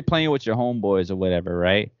 say if you're playing with your homeboys or whatever,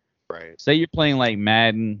 right? Right. Say you're playing like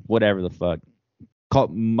Madden, whatever the fuck,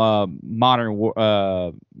 called Mortal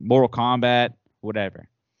Kombat, whatever.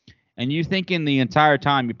 And you thinking the entire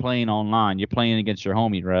time you're playing online, you're playing against your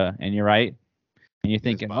homie, bruh, and you're right. And you're It's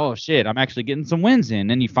thinking, fine. oh shit, I'm actually getting some wins in.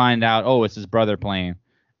 Then you find out, oh, it's his brother playing.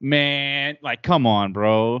 Man, like, come on,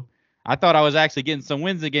 bro. I thought I was actually getting some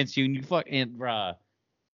wins against you, and you fucking, bruh.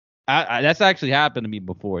 That's actually happened to me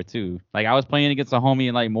before too. Like I was playing against a homie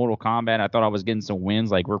in like Mortal Kombat. I thought I was getting some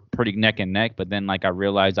wins, like we're pretty neck and neck. But then like I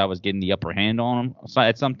realized I was getting the upper hand on him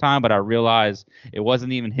at some time. But I realized it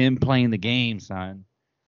wasn't even him playing the game, son.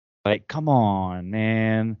 Like come on,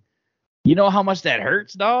 man. You know how much that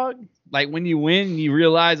hurts, dog? Like when you win, you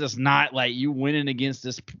realize it's not like you winning against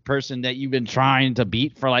this person that you've been trying to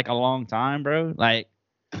beat for like a long time, bro. Like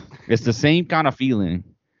it's the same kind of feeling.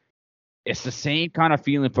 It's the same kind of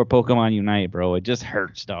feeling for Pokemon Unite, bro. It just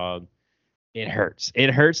hurts, dog. It hurts.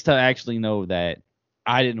 It hurts to actually know that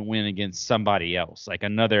I didn't win against somebody else, like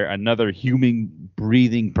another human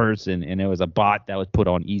breathing person, and it was a bot that was put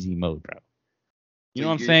on easy mode, bro. You So know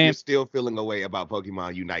what I'm you're saying? still feeling a way about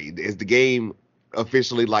Pokemon Unite. Is the game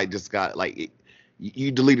officially like just got like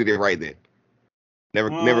you deleted it right then?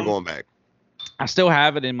 Never Um, going back. I still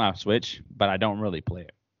have it in my Switch, but I don't really play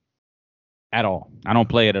it at all. I don't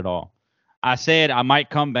play it at all. I said I might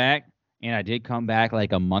come back, and I did come back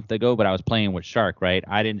like a month ago, but I was playing with Shark, right?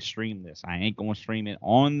 I didn't stream this. I ain't gonna stream it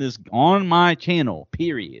on my channel,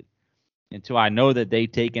 period, until I know that they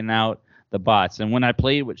taken out the bots. And when I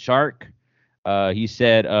played with Shark, he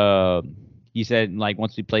said like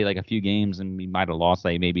once we played like a few games and we might have lost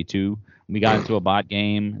like maybe two. We got into a bot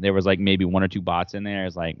game. There was like maybe one or two bots in there.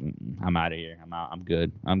 It's like I'm out of here. I'm out. I'm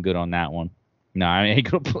good. I'm good on that one. No, I ain't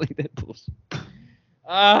gonna play that bullshit.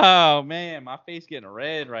 Oh man, my face getting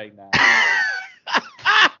red right now.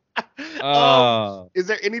 Oh, Is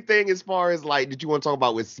there anything as far as like did you want to talk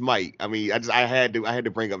about with Smite? I mean, I had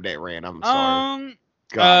to bring up that rant. I'm sorry. um,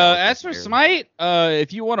 God, that was as just for terrible. Smite,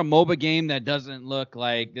 if you want a MOBA game that doesn't look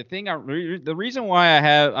like the reason why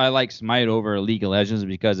I like Smite over League of Legends is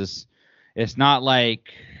because it's not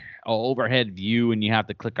like a overhead view and you have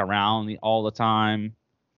to click around all the time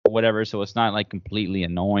or whatever, so it's not like completely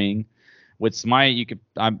annoying. With Smite, you could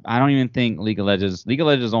I don't even think League of Legends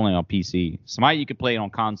is only on PC. Smite you could play it on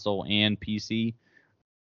console and PC,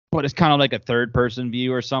 but it's kind of like a third person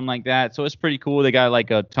view or something like that. So it's pretty cool. They got like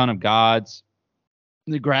a ton of gods.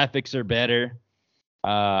 The graphics are better.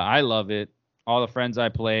 I love it. All the friends I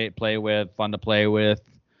play with, fun to play with.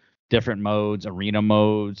 Different modes, arena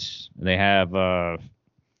modes. They have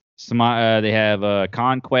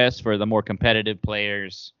conquest for the more competitive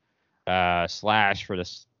players. Slash for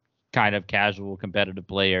the kind of casual competitive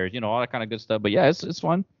players. All that kind of good stuff. But yeah, it's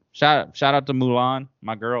fun. Shout out to Mulan,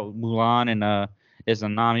 my girl Mulan, and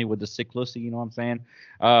Izanami with the sick lucy. You know what I'm saying?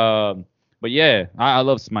 But yeah, I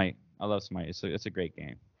love Smite. I love Smite. It's a great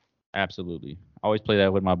game. Absolutely. I always play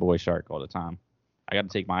that with my boy Shark all the time. I got to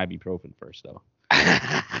take my ibuprofen first though.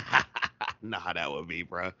 Nah, that would be,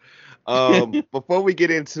 bro. Before we get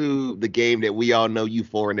into the game that we all know you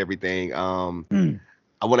for and everything,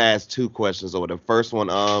 I want to ask two questions over the first one.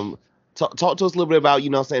 Talk to us a little bit about,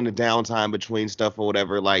 what I'm saying, the downtime between stuff or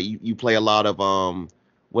whatever. Like you play a lot of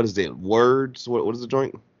what is it? Words? What is the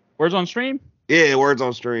joint? Words on stream? Yeah, words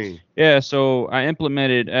on stream. Yeah, so I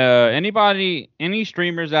implemented any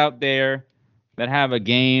streamers out there that have a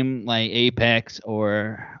game like Apex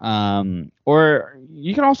or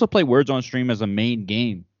you can also play Words on Stream as a main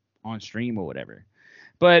game on stream or whatever.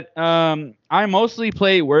 But I mostly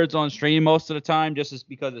play Words on Stream most of the time just as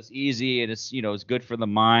because it's easy and it's good for the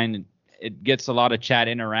mind. It gets a lot of chat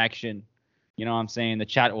interaction. You know what I'm saying? The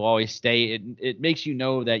chat will always stay. It makes you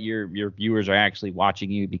know that your viewers are actually watching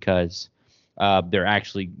you because they're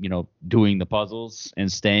actually, doing the puzzles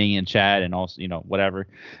and staying in chat and also, whatever.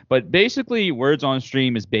 But basically, Words on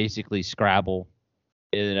Stream is basically Scrabble.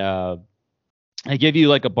 I give you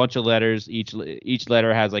like a bunch of letters. Each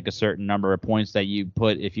letter has like a certain number of points that you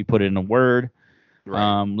put if you put it in a word.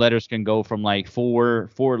 Right. Letters can go from like four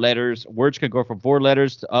letters. Words can go from 4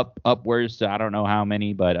 letters to upwards to I don't know how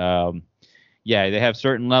many, but yeah, they have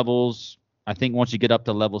certain levels. I think once you get up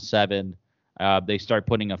to level 7, they start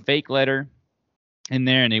putting a fake letter in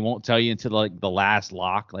there, and they won't tell you until like the last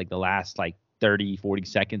lock, like the last like 30, 40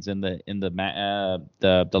 seconds in the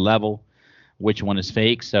level which one is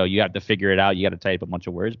fake. So you have to figure it out. You got to type a bunch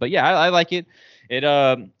of words. But yeah, I like it.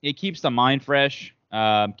 It keeps the mind fresh.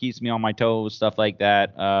 Keeps me on my toes, stuff like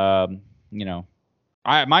that.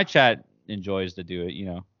 My chat enjoys to do it.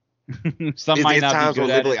 Some might It's not times be where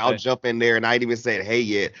good at literally it. I'll But jump in there and I ain't even said hey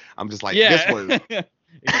yet. I'm just like, yeah, this word.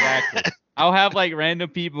 exactly. I'll have like random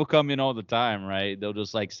people come in all the time, right? They'll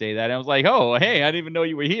just like say that. And I was like, oh, hey, I didn't even know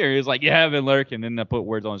you were here. It's like, yeah, I've been lurking. And then I put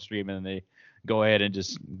words on stream and then they go ahead and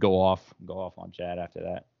just go off on chat after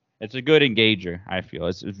that. It's a good engager, I feel.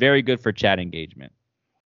 It's very good for chat engagement.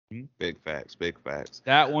 Big facts.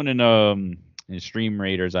 That one and in Stream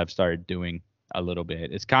Raiders I've started doing a little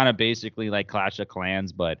bit. It's kind of basically like Clash of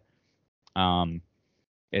Clans, but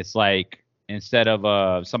it's like instead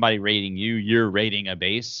of somebody raiding you, you're raiding a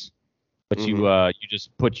base, but you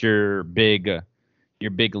just put your big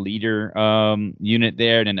leader unit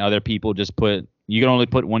there, and then other people just you can only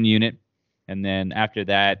put one unit, and then after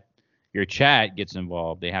that your chat gets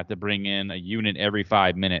involved. They have to bring in a unit every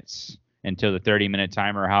 5 minutes until the 30-minute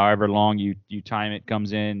timer, however long you time it,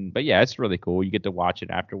 comes in. But yeah, it's really cool. You get to watch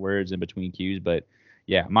it afterwards in between queues. But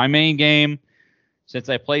yeah, my main game, since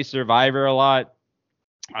I play Survivor a lot,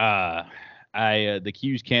 the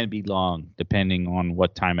queues can be long depending on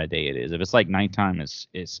what time of day it is. If it's like nighttime,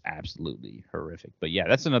 it's absolutely horrific. But yeah,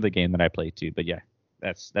 that's another game that I play too. But yeah,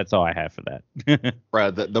 that's all I have for that.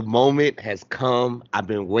 Bruh, the moment has come. I've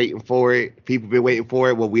been waiting for it. People been waiting for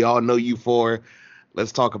it. What we all know you for.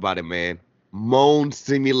 Let's talk about it, man. Moan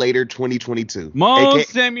Simulator 2022. Moan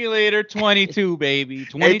Simulator 22, baby.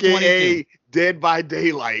 2022. AKA Dead by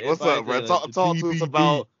Daylight. Dead What's by up, bro? Daylight. Talk to us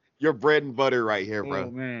about your bread and butter right here, bro. Oh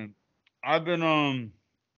man, I've been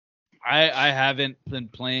I haven't been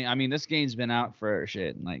playing. I mean, this game's been out for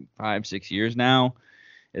like 5-6 years now.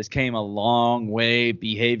 It's came a long way.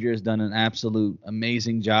 Behavior has done an absolute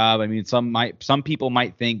amazing job. I mean, some people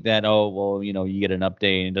might think that, oh, well, you get an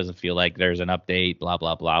update and it doesn't feel like there's an update, blah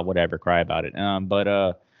blah blah, whatever, cry about it.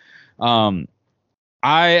 But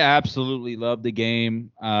I absolutely love the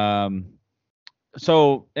game.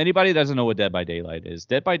 So anybody that doesn't know what Dead by Daylight is,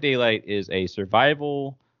 Dead by Daylight is a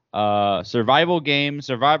survival game,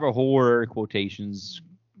 survival horror quotations.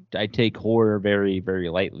 I take horror very, very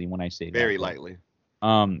lightly when I say that. Very lightly.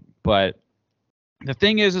 But the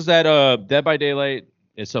thing is that Dead by Daylight,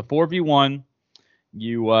 it's a 4v1.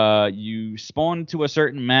 You spawn to a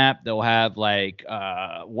certain map. They'll have like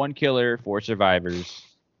one killer, 4 survivors.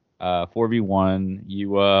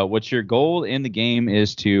 4v1. What's your goal in the game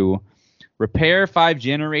is to repair 5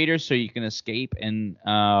 generators so you can escape, and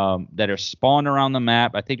that are spawned around the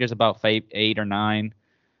map. I think there's about 8 or 9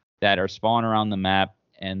 that are spawned around the map,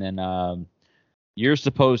 and then you're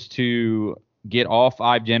supposed to get all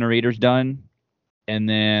 5 generators done, and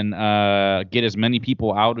then get as many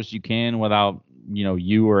people out as you can without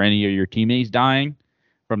you or any of your teammates dying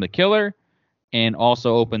from the killer, and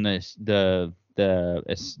also open the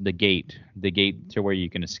gate to where you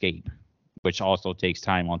can escape, which also takes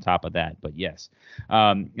time on top of that. But yes,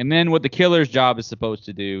 and then what the killer's job is supposed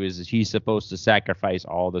to do is he's supposed to sacrifice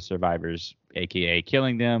all the survivors, aka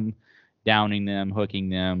killing them, downing them, hooking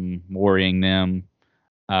them, worrying them,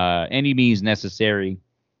 any means necessary,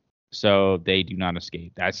 so they do not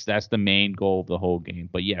escape. That's the main goal of the whole game.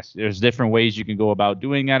 But yes, there's different ways you can go about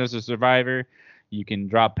doing that as a survivor. You can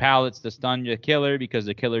drop pallets to stun your killer, because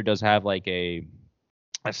the killer does have like a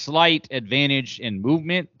slight advantage in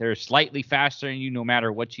movement. They're slightly faster than you no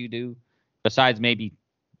matter what you do, besides maybe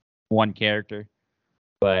one character.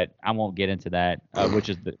 But I won't get into that, which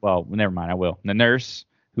is never mind, I will. The nurse,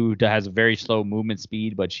 who has a very slow movement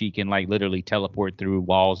speed, but she can like literally teleport through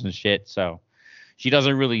walls and shit. So she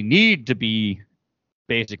doesn't really need to be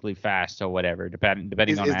basically fast or whatever, depending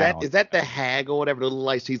on is that the hag or whatever, the little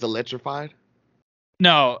like she's electrified?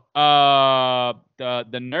 No,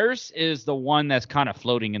 the nurse is the one that's kind of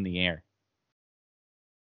floating in the air.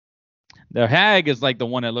 The hag is like the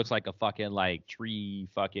one that looks like a fucking like tree,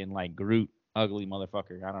 fucking like Groot, ugly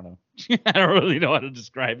motherfucker. I don't know. I don't really know how to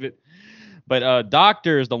describe it. But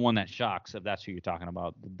doctor is the one that shocks, if that's who you're talking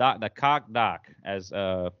about. The cock doc, as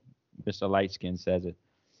Mr. Lightskin says it.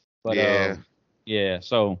 But yeah. Yeah.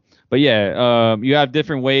 So, but yeah, you have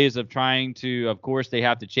different ways of trying to. Of course, they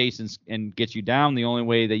have to chase and get you down. The only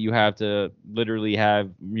way that you have to literally have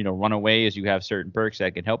run away is you have certain perks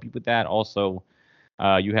that can help you with that. Also,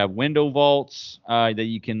 you have window vaults that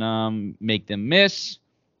you can make them miss.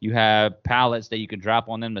 You have pallets that you can drop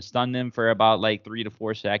on them to stun them for about like 3 to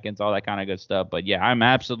 4 seconds, all that kind of good stuff. But yeah, I'm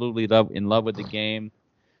absolutely in love with the game.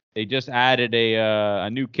 They just added a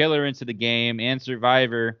new killer into the game and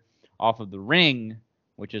survivor off of The Ring,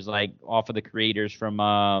 which is like off of the creators from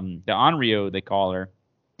the Onryo, they call her.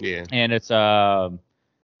 Yeah. And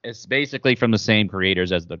it's basically from the same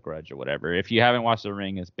creators as The Grudge or whatever. If you haven't watched The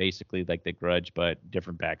Ring, it's basically like The Grudge but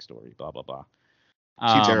different backstory. Blah blah blah.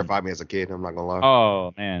 She terrified me as a kid. I'm not gonna lie.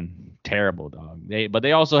 Oh man, terrible dog. But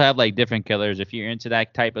they also have like different killers. If you're into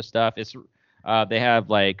that type of stuff, it's they have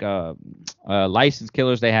like licensed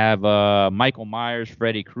killers. They have Michael Myers,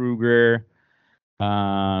 Freddy Krueger.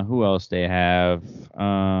 Who else they have?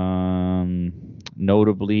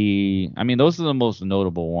 Notably, I mean those are the most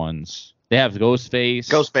notable ones. They have Ghostface.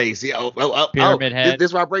 Ghostface, yeah. Pyramid Head.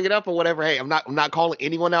 This is why I bring it up or whatever. Hey, I'm not calling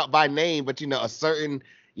anyone out by name, but a certain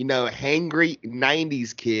hangry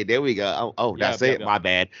 90s kid. There we go. That's it. My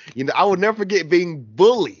bad. I will never forget being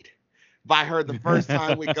bullied by her the first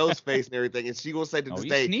time with Ghostface and everything. And she will say to this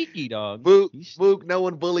day, sneaky dog. Book, no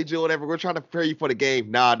one bullied you or whatever. We're trying to prepare you for the game.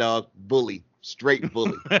 Nah, dog. Bully. Straight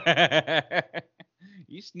bully.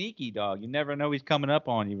 You sneaky dog. You never know he's coming up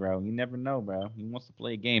on you, bro. You never know, bro. He wants to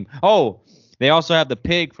play a game. Oh, they also have the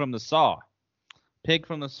pig from the Saw. Pig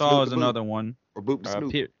from the Saw Snoop is another one. Or Boop the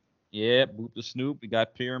Snoop. Boop the Snoop. We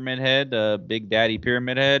got Pyramid Head, Big Daddy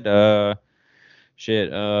Pyramid Head.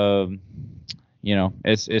 It's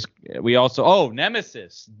we also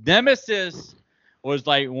Nemesis. Nemesis was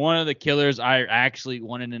like one of the killers I actually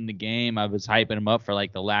wanted in the game. I was hyping him up for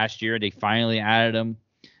like the last year. They finally added him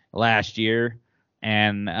last year.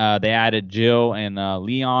 And they added Jill and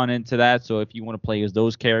Leon into that. So if you want to play as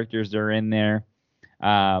those characters, they're in there.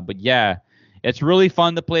 But yeah, it's really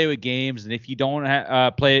fun to play with games. And if you don't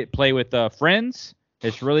play with friends,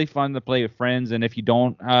 it's really fun to play with friends. And if you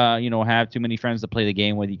don't, have too many friends to play the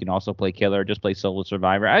game with, you can also play Killer. Just play Solo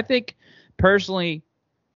Survivor. I think personally,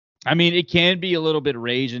 I mean, it can be a little bit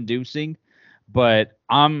rage-inducing, but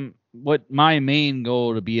what my main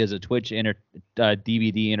goal to be as a Twitch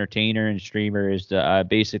DVD entertainer and streamer is to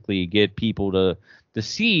basically get people to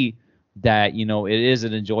see that it is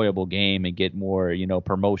an enjoyable game and get more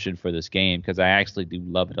promotion for this game, because I actually do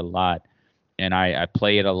love it a lot and I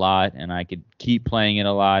play it a lot and I could keep playing it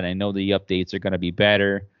a lot. I know the updates are going to be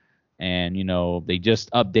better, and they just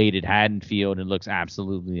updated Haddonfield. It looks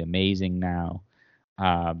absolutely amazing now.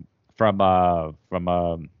 From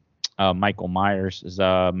Michael Myers'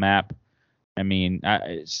 map. I mean,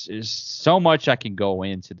 it's so much I can go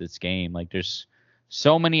into this game. Like, there's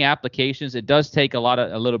so many applications. It does take a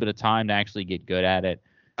little bit of time to actually get good at it.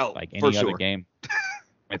 Oh, like any other game.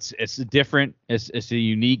 It's different. It's a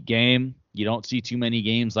unique game. You don't see too many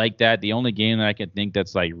games like that. The only game that I can think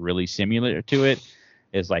that's like really similar to it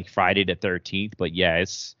is like Friday the 13th. But yeah,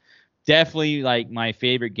 it's definitely like my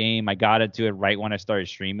favorite game. I got into it right when I started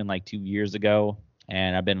streaming like 2 years ago.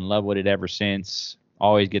 And I've been in love with it ever since.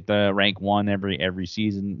 Always get the rank 1 every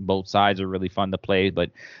season. Both sides are really fun to play.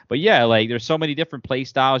 But yeah, like there's so many different play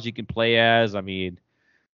styles you can play as. I mean,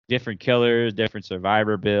 different killers, different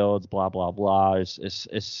survivor builds, blah blah blah.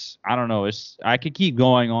 It's I don't know. I could keep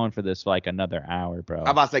going on for this for like another hour, bro. I'm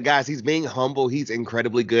about to say, guys, he's being humble. He's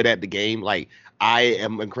incredibly good at the game. Like, I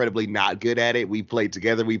am incredibly not good at it. We played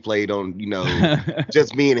together. We played on,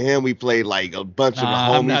 just me and him. We played like a bunch of the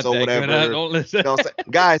homies or whatever. Don't listen.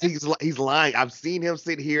 Guys, he's lying. I've seen him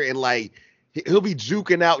sit here and like he'll be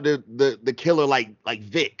juking out the killer like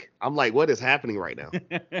Vic. I'm like, what is happening right now?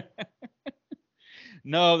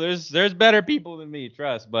 No, there's better people than me,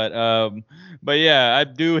 trust. But yeah, I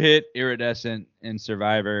do hit Iridescent and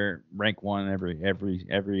Survivor rank 1 every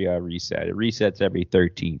reset. It resets every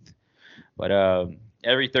 13th. But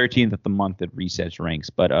every 13th of the month it resets ranks.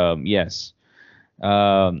 But yes.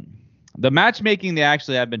 The matchmaking they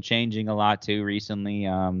actually have been changing a lot too recently.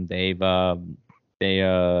 They've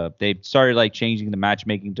started like changing the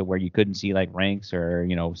matchmaking to where you couldn't see like ranks or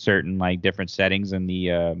certain like different settings in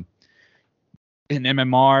the in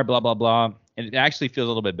MMR, blah blah blah. And it actually feels a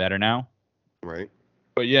little bit better now. Right.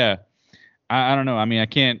 But yeah, I don't know. I mean, I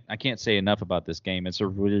can't say enough about this game. It's a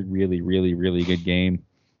really, really, really, really good game.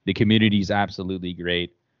 The community is absolutely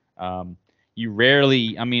great. You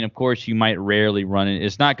rarely, I mean, of course, you might rarely run it.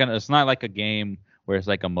 It's not like a game where it's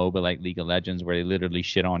like a MOBA like League of Legends where they literally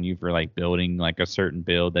shit on you for like building like a certain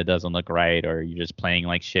build that doesn't look right, or you're just playing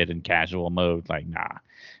like shit in casual mode. Like, nah.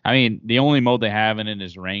 I mean, the only mode they have in it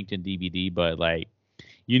is ranked in DVD, but like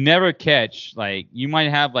you never catch, like you might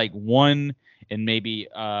have like one in maybe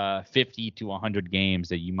 50 to 100 games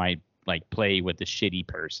that you might like play with a shitty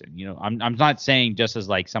person. I'm not saying just as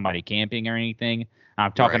like somebody camping or anything.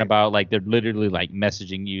 I'm talking about like they're literally like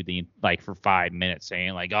messaging you for 5 minutes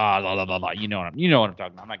saying like blah, blah, blah, blah. You know what I'm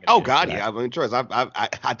talking about. I'm not gonna. Oh God, yeah. I mean, trust.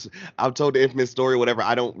 I've told the infamous story, whatever.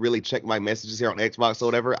 I don't really check my messages here on Xbox or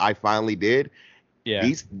whatever. I finally did. Yeah.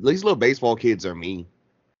 These little baseball kids are mean.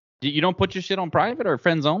 You don't put your shit on private or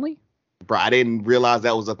friends only? Bro, I didn't realize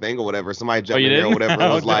that was a thing or whatever. Somebody Oh, jumped you in there or didn't? whatever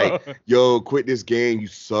and Oh was like, no. "Yo, quit this game, you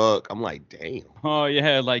suck." I'm like, "Damn, Oh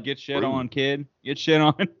yeah, like get shit on, rude." kid. Get shit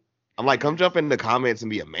on. I'm like, "Come jump in the comments and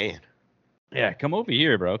be a man." Yeah, come over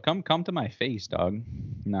here, bro. Come to my face, dog.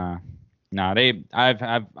 Nah. Nah,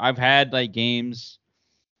 I've had like games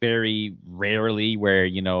very rarely where,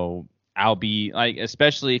 I'll be like,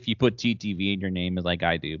 especially if you put TTV in your name as like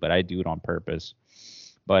I do, but I do it on purpose.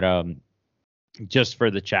 But just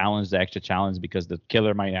for the challenge, the extra challenge, because the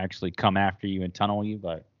killer might actually come after you and tunnel you,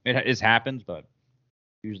 but it happens, but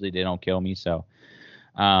usually they don't kill me. So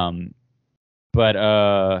um but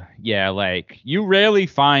yeah, like you rarely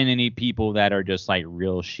find any people that are just like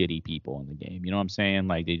real shitty people in the game. You know what I'm saying?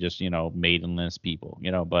 Like they just, maidenless people,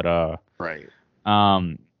 but Right.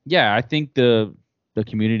 yeah, I think the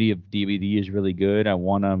community of DVD is really good. I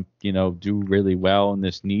want to, do really well in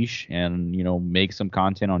this niche and, make some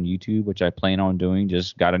content on YouTube, which I plan on doing.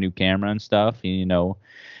 Just got a new camera and stuff, and,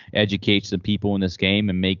 educate some people in this game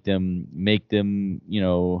and make them,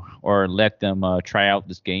 or let them try out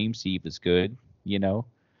this game, see if it's good,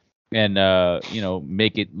 and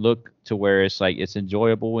make it look to where it's like it's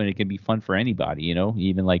enjoyable and it can be fun for anybody,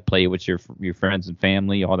 even like play with your friends and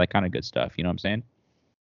family, all that kind of good stuff. You know what I'm saying?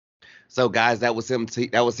 So guys, that was him.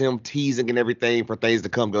 That was him teasing and everything for things to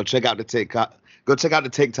come. Go check out the TikTok. Go check out the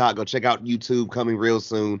TikTok. Go check out YouTube coming real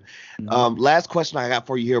soon. Mhm. Last question I got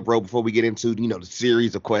for you here, bro. Before we get into the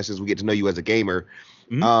series of questions, we get to know you as a gamer.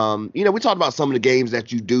 Mhm. We talked about some of the games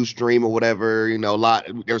that you do stream or whatever. A lot.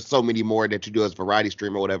 There's so many more that you do as variety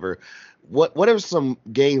stream or whatever. What are some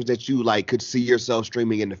games that you like could see yourself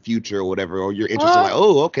streaming in the future or whatever, or you're interested? Like,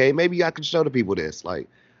 oh, okay, maybe I can show the people this. Like,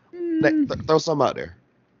 throw some out there.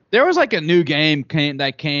 There was like a new game came.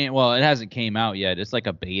 Well, it hasn't came out yet. It's like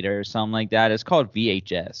a beta or something like that. It's called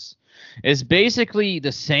VHS. It's basically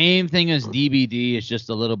the same thing as DVD. It's just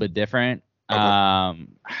a little bit different. Okay. I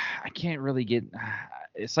can't really get.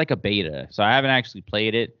 It's like a beta, so I haven't actually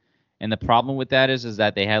played it. And the problem with that is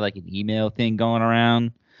that they had like an email thing going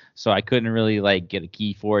around, so I couldn't really like get a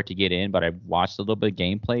key for it to get in. But I watched a little bit of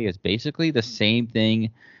gameplay. It's basically the same thing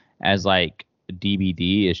as like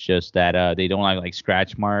DVD. It's just that they don't have like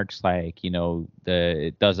scratch marks, like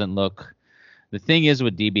it doesn't look. The thing is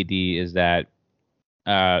with DVD is that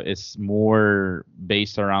it's more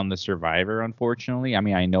based around the survivor, unfortunately. I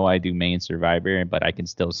mean, I know I do main survivor, but I can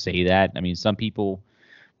still say that. I mean, some people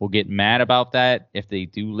will get mad about that if they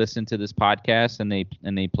do listen to this podcast and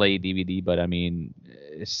they play DVD, but I mean,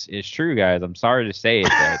 it's true, guys. I'm sorry to say it,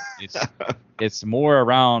 but it's more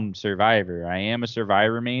around survivor. I am a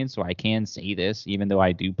survivor main, so I can say this, even though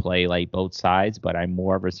I do play like both sides, but I'm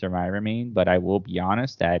more of a survivor main. But I will be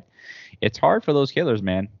honest that it's hard for those killers,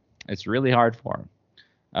 man. It's really hard for them.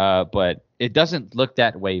 But it doesn't look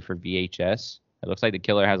that way for VHS. It looks like the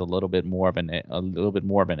killer has a little bit more of an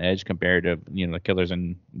edge compared to the killers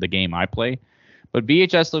in the game I play. But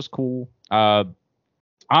VHS looks cool.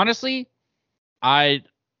 Honestly,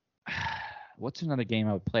 what's another game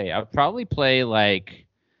I would play? I would probably play like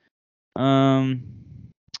I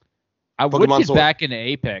would Pokemon get Sword. back into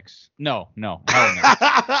Apex. No, hell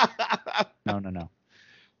no. No.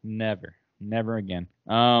 Never again.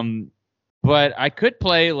 But I could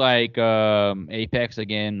play like Apex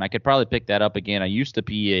again. I could probably pick that up again. I used to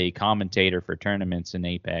be a commentator for tournaments in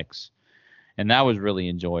Apex, and that was really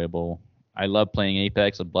enjoyable. I love playing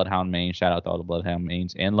Apex with Bloodhound main. Shout out to all the Bloodhound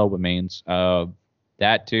mains and Loba mains.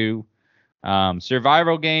 That too.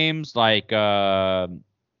 Survival games like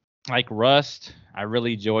Rust. I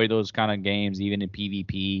really enjoy those kind of games, even in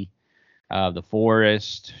PvP. The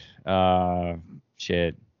Forest.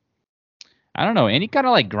 Shit. I don't know, any kind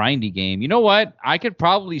of like grindy game. You know what? I could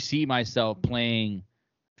probably see myself playing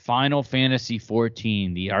Final Fantasy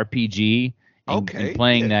 14, the RPG, and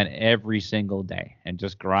playing that every single day and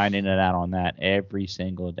just grinding it out on that every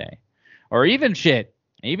single day. Or even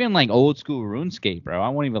like old school RuneScape, bro. I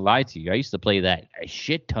won't even lie to you. I used to play that a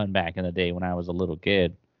shit ton back in the day when I was a little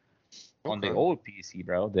kid. On the old PC,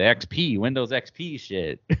 bro. The XP, Windows XP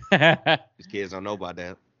shit. These kids don't know about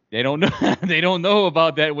that. They don't know. They don't know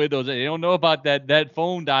about that Windows. They don't know about that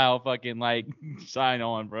phone dial fucking like sign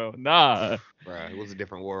on, bro. Nah, bro, it was a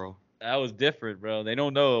different world. That was different, bro. They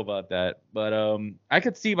don't know about that. But I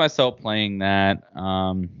could see myself playing that.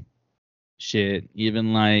 Shit,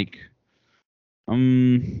 even like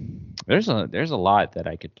there's a lot that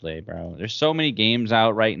I could play, bro. There's so many games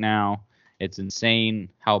out right now. It's insane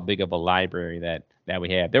how big of a library that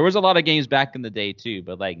we have. There was a lot of games back in the day too,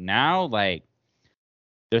 but like now, like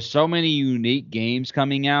there's so many unique games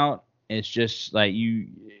coming out. It's just like you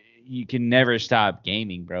can never stop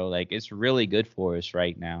gaming, bro. Like it's really good for us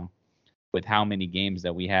right now. with how many games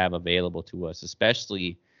that we have available to us,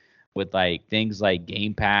 especially with like things like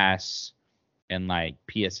Game Pass and like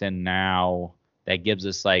PSN Now that gives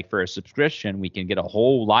us like for a subscription, we can get a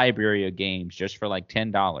whole library of games just for like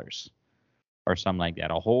 $10 or something like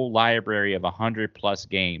that. A whole library of 100+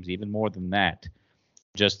 games, even more than that,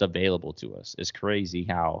 just available to us. It's crazy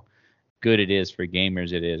how good it is for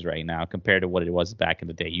gamers it is right now compared to what it was back in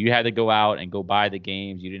the day. You had to go out and go buy the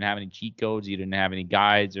games. You didn't have any cheat codes. You didn't have any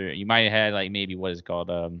guides, or you might have had like maybe what is it called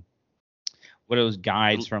what are those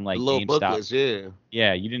guides from like little GameStop? booklets, yeah.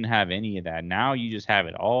 Yeah, you didn't have any of that. Now you just have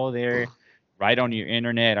it all there, right on your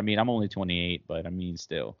internet. I mean, I'm only 28, but I mean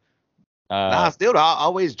still. Still, I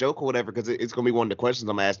always joke or whatever because it's gonna be one of the questions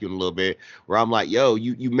I'm gonna ask you in a little bit, where I'm like, yo,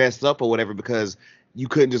 you messed up or whatever because you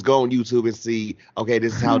couldn't just go on YouTube and see, okay,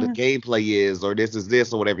 this is how the gameplay is, or this is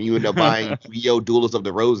this or whatever. You end up buying Yu-Gi-Oh! Duelist of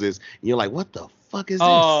the Roses, and you're like, what the fuck is this?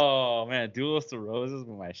 Oh man, Duelist of Roses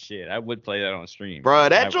was my shit. I would play that on stream. Bro,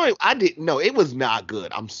 that joint, I didn't know. It was not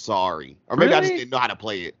good. I'm sorry. Or maybe I just Really? didn't know how to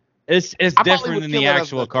play it. It's probably different would than kill the it as an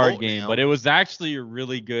actual card adult game, now. but it was actually a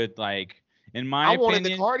really good, like, in my I opinion. wanted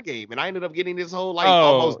the card game, and I ended up getting this whole, like, Oh,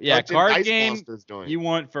 almost yeah, Dungeon card Dice game, Monsters joint. You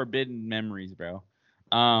want forbidden memories, bro.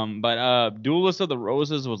 But Duelist of the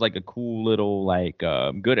Roses was like a cool little, like,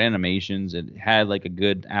 good animations. It had like a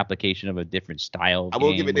good application of a different style. I will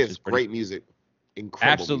game, give it which this. is pretty- Great music.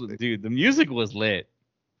 Incredible Absolutely, music. dude. The music was lit.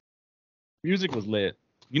 Music was lit.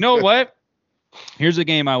 You know what? Here's a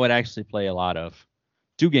game I would actually play a lot of.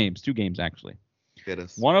 Two games actually. Hit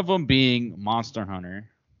us. One of them being Monster Hunter.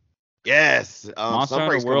 Yes. Monster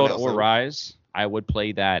Hunter Sunbreak's coming World out or soon. Rise. I would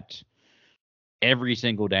play that every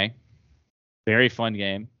single day. Very fun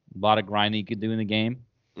game. A lot of grinding you can do in the game.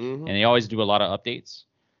 Mhm. And they always do a lot of updates.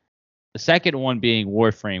 The second one being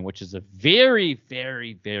Warframe, which is a very,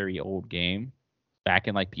 very, very old game. Back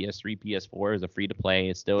in like PS3, PS4, is a free to play.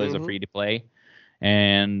 It still is a Mhm. free to play.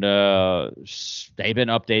 And they've been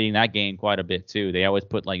updating that game quite a bit too. They always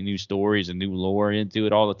put like new stories and new lore into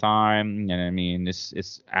it all the time. And I mean,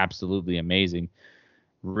 it's absolutely amazing.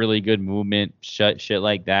 Really good movement, shit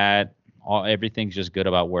like that. Everything's just good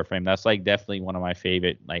about Warframe. That's like definitely one of my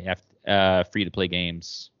favorite like free to play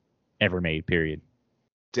games ever made. Period.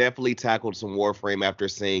 Definitely tackled some Warframe after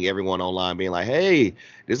seeing everyone online being like, hey,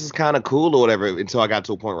 this is kind of cool or whatever, until I got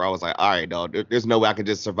to a point where I was like, all right, dog, there's no way I can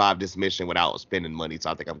just survive this mission without spending money, so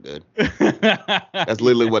I think I'm good. That's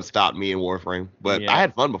literally what stopped me in Warframe. But Yeah. I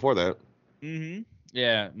had fun before that.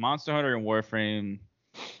 Yeah, Monster Hunter and Warframe.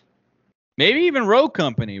 Maybe even Rogue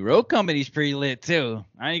Company. Rogue Company's pretty lit too.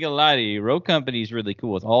 I ain't gonna lie to you. Rogue Company's really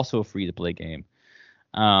cool. It's also a free to play game.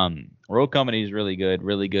 Rogue Company is really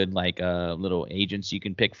good like little agents you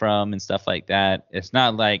can pick from and stuff like that. It's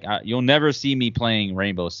not like you'll never see me playing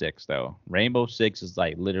Rainbow Six though. Rainbow Six is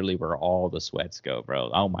like literally where all the sweats go, bro.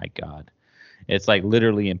 Oh my god, it's like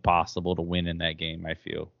literally impossible to win in that game. I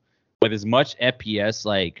feel with as much FPS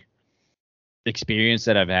like experience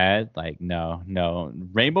that I've had, like no,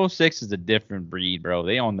 Rainbow Six is a different breed, bro.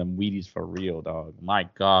 They on them Wheaties for real, dog. My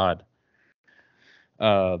god.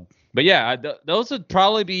 But yeah, those would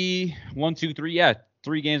probably be 1, 2, 3. Yeah,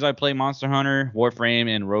 3 games I play: Monster Hunter, Warframe,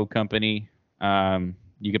 and Rogue Company.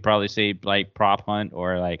 You could probably say like Prop Hunt,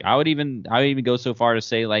 or like I would even go so far to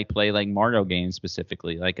say like play like Mario games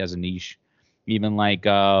specifically, like as a niche. Even like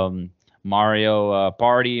Mario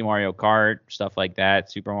Party, Mario Kart, stuff like that,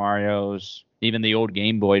 Super Mario's, even the old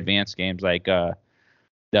Game Boy Advance games like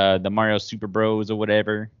the Mario Super Bros or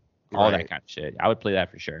whatever, all that Right. kind of shit. I would play that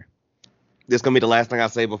for sure. This is gonna be the last thing I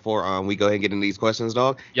say before we go ahead and get into these questions,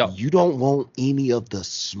 dog. Yo. You don't want any of the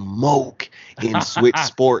smoke in Switch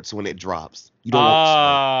Sports when it drops. You don't want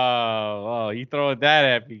smoke. Oh, you throwing that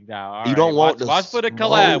at me now. All You right, don't want the watch for the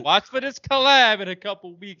collab. smoke. Watch for this collab in a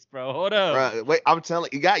couple weeks, bro. Hold up. Bruh, wait, I'm telling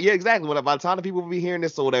you, yeah, exactly. By the time the people will be hearing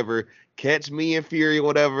this or whatever, catch me and Fury or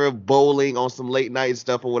whatever, bowling on some late night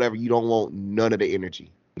stuff or whatever. You don't want none of the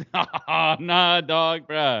energy. Nah, dog,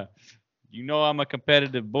 bruh. You know I'm a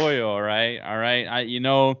competitive boy, all right.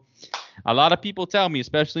 A lot of people tell me,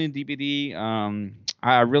 especially in DBD,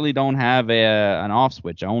 I really don't have an off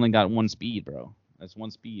switch. I only got one speed, bro. That's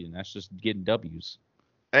one speed, and that's just getting W's.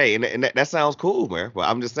 Hey, and that sounds cool, man. But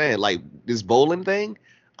I'm just saying, like this bowling thing,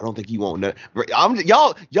 I don't think you want none.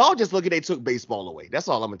 Y'all just look at they took baseball away. That's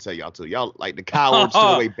all I'm gonna tell y'all too. Y'all like the cowards took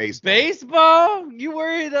away baseball. Baseball? You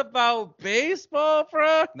worried about baseball,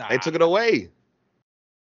 bro? Nah. They took it away.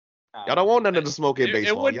 Y'all don't want none of the smoke in It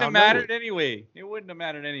baseball. wouldn't Y'all have know mattered it. anyway. It wouldn't have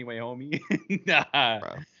mattered anyway, homie. Nah. Bro.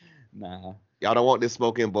 Nah. Y'all don't want this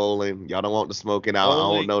smoking bowling. Y'all don't want the smoking. I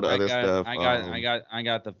don't know the other stuff. I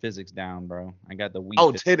got the physics down, bro. I got the weak.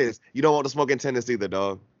 Oh, tennis. You don't want the smoking tennis either,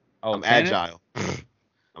 dog. I'm tennis? agile.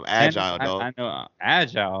 I'm agile, dog. I know,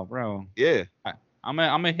 agile, bro. Yeah. I'm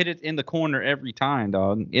gonna hit it in the corner every time,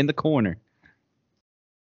 dog. In the corner.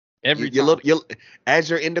 Every You time. look, as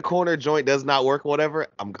you're in the corner, joint does not work, whatever.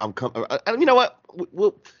 You know what?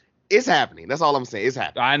 It's happening. That's all I'm saying. It's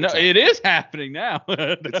happening. I know it is happening now.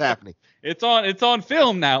 It's happening. It's on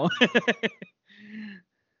film now.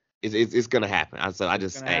 It's gonna happen. I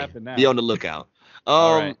just be on the lookout.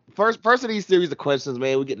 All right. First of these series of questions,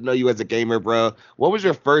 man. We get to know you as a gamer, bro. What was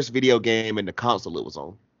your first video game and the console it was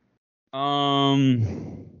on?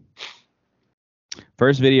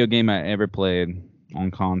 First video game I ever played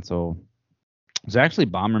on console was actually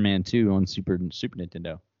Bomberman 2 on Super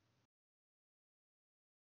Nintendo.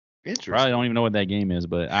 Interesting. Probably don't even know what that game is,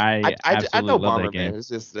 but I know love Bomberman. That game. It's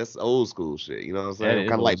just that's old school shit. You know what I'm saying?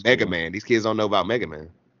 Kind of like Mega Man. These kids don't know about Mega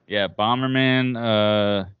Man. Yeah,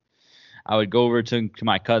 Bomberman. I would go over to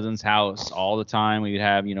my cousin's house all the time. We would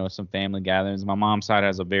have, some family gatherings. My mom's side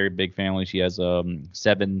has a very big family. She has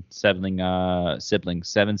 7 siblings.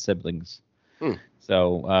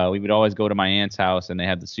 So we would always go to my aunt's house, and they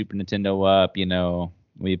had the Super Nintendo up.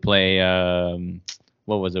 We'd play.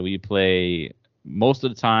 What was it? We'd play most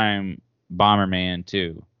of the time Bomberman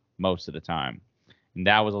 2. Most of the time, and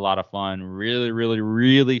that was a lot of fun. Really, really,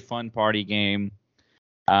 really fun party game.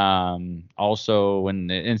 Also when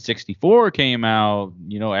the N64 came out,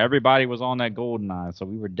 everybody was on that GoldenEye, so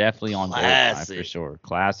we were definitely on GoldenEye for sure.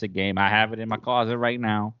 Classic game. I have it in my closet right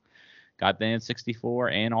now. Got the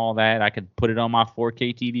N64 and all that. I could put it on my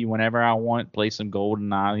 4K TV whenever I want, play some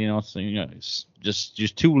GoldenEye, so it's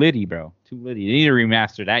just too litty, bro. Too litty. They need to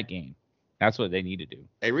remaster that game. That's what they need to do.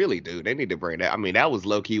 They really do. They need to bring that. I mean, that was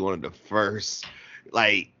low key one of the first.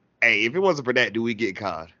 Like, hey, if it wasn't for that, do we get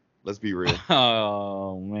COD? Let's be real.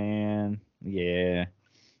 Oh man, yeah.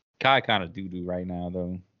 COD kind of doo-doo right now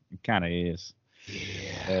though. It kind of is.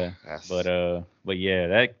 Yeah. But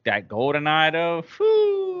yeah, that GoldenEye though,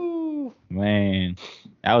 whew, man,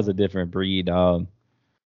 that was a different breed, dog.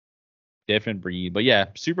 Different breed. But yeah,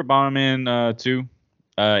 Super Bomberman 2,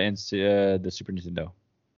 and the Super Nintendo.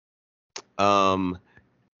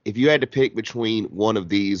 If you had to pick between one of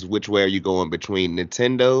these, which way are you going? Between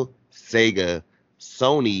Nintendo, Sega,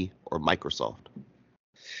 Sony, or Microsoft?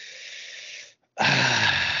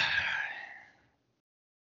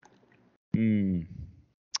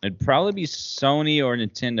 It'd probably be Sony or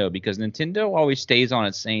Nintendo, because Nintendo always stays on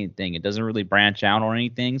its same thing. It doesn't really branch out or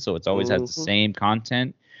anything, so it's always has the same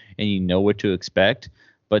content, and you know what to expect.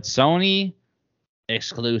 But Sony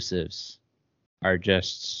exclusives are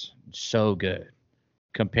just so good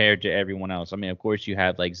compared to everyone else. I mean, of course, you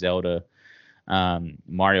have like Zelda,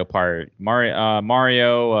 Mario,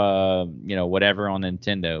 whatever on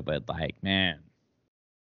Nintendo, but like, man,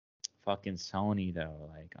 fucking Sony though,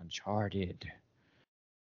 like Uncharted,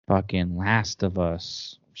 fucking Last of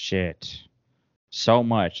Us, shit, so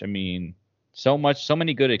much. I mean, so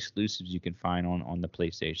many good exclusives you can find on the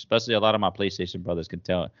PlayStation. Especially a lot of my PlayStation brothers can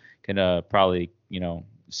probably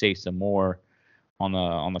say some more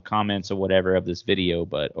on the comments or whatever of this video,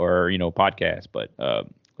 or podcast, but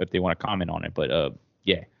if they want to comment on it. But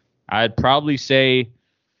yeah, I'd probably say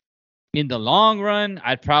in the long run,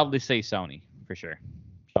 I'd probably say Sony for sure.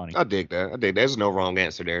 Sony. I dig that. There's no wrong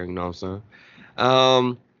answer there. You know what I'm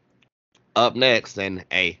saying? Up next, and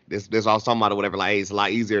hey, this all talking about whatever. Like, hey, it's a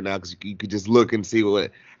lot easier now because you could just look and see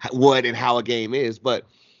what and how a game is. But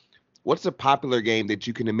what's a popular game that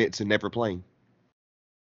you can admit to never playing?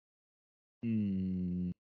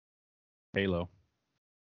 Halo.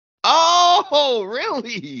 Oh,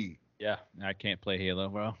 really? Yeah, I can't play Halo,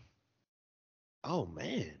 bro. Oh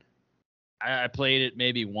man. I played it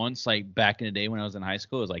maybe once, like back in the day when I was in high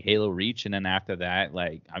school. It was like Halo Reach, and then after that,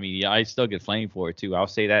 like, I mean, yeah, I still get flamed for it too. I'll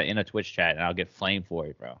say that in a Twitch chat, and I'll get flamed for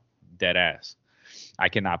it, bro. Dead ass. I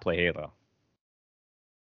cannot play Halo.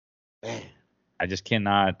 Man. I just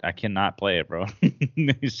cannot. I cannot play it, bro.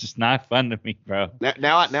 It's just not fun to me, bro.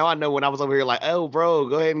 Now I know when I was over here, like, oh, bro,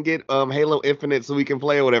 go ahead and get Halo Infinite so we can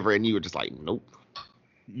play or whatever, and you were just like, nope.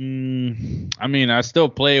 I mean, I still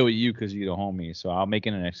play with you because you're the homie, so I'll make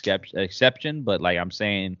it an exception. But like I'm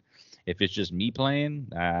saying, if it's just me playing,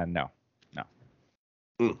 no.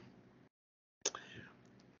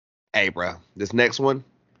 Hey, bro, this next one,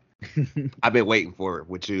 I've been waiting for it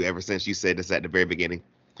with you ever since you said this at the very beginning.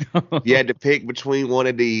 If you had to pick between one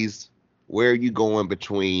of these, where are you going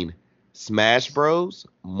between Smash Bros,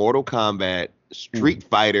 Mortal Kombat, Street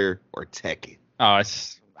Fighter, or Tekken? Oh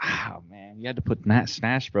man, you had to put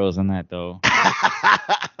Smash Bros in that though.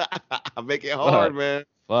 I make it hard, man.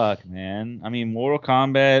 Fuck, man. I mean, Mortal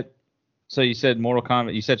Kombat. So you said Mortal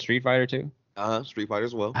Kombat. You said Street Fighter too? Street Fighter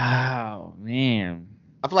as well. Oh man.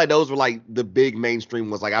 I feel like those were like the big mainstream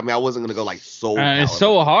ones. Like, I mean, I wasn't gonna go like Soul Calibur. It's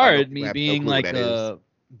so I know hard, people me have no being clue what like that is.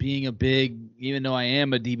 being a big, even though I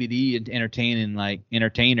am a DVD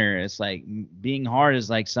entertainer, it's like being hard is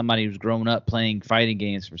like somebody who's grown up playing fighting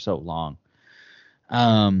games for so long.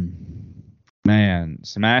 Man,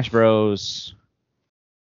 Smash Bros.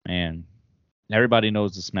 Man, everybody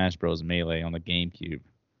knows the Smash Bros. Melee on the GameCube.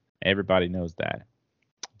 Everybody knows that.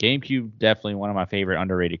 GameCube, definitely one of my favorite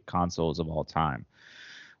underrated consoles of all time.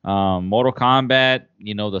 Mortal Kombat,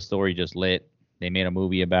 the story just lit. They made a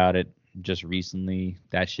movie about it just recently.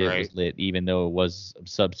 That shit was lit, even though it was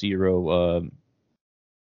Sub-Zero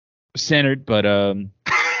centered. But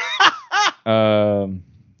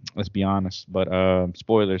let's be honest. But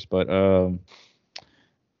spoilers. But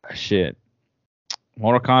shit.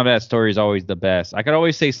 Mortal Kombat story is always the best. I could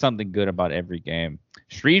always say something good about every game.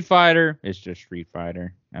 Street Fighter is just Street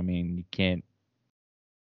Fighter. I mean, you can't.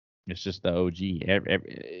 It's just the OG.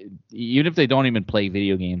 Even if they don't even play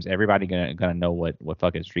video games, everybody gonna know what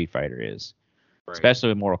fucking Street Fighter is, especially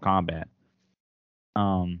with Mortal Kombat.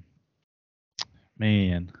 Man.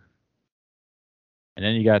 And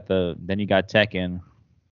then you got Tekken,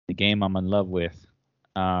 the game I'm in love with.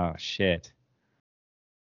 Shit.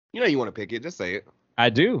 You know you want to pick it, just say it. I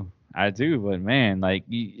do, but man, like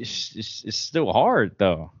it's still hard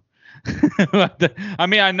though. I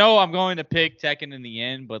mean, I know I'm going to pick Tekken in the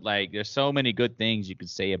end, but like, there's so many good things you could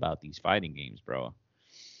say about these fighting games, bro.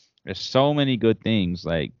 There's so many good things.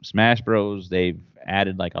 Like Smash Bros, they've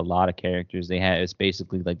added like a lot of characters. It's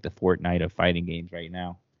basically like the Fortnite of fighting games right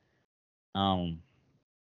now.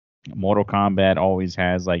 Mortal Kombat always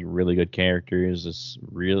has like really good characters.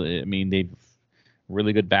 They've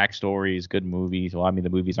really good backstories, good movies. Well, I mean, the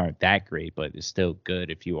movies aren't that great, but it's still good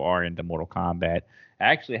if you are into Mortal Kombat. I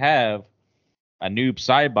actually have a Noob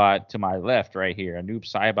Saibot to my left right here. A Noob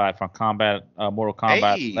Saibot from Mortal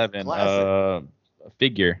Kombat 11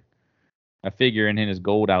 a figure in his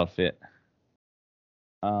gold outfit.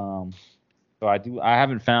 So I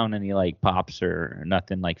haven't found any like pops or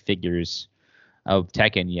nothing like figures of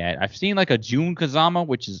Tekken yet. I've seen like a Jun Kazama,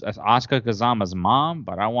 which is Asuka Kazama's mom,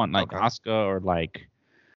 but I want like Asuka or like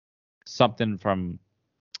something from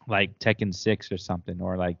like Tekken 6 or something,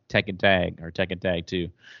 or like Tekken Tag or Tekken Tag 2.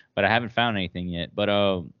 But I haven't found anything yet. But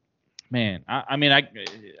man, I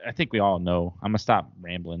think we all know. I'm gonna stop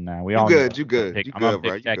rambling now. You good, bro.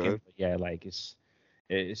 Tekken, good. But yeah, like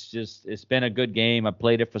it's been a good game. I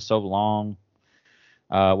played it for so long.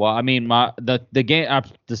 Well, I mean, the game,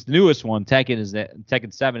 this newest one,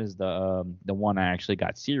 Tekken 7 is the one I actually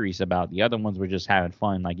got serious about. The other ones were just having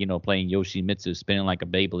fun, like playing Yoshimitsu, spinning like a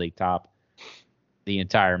Beyblade top the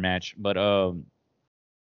entire match. But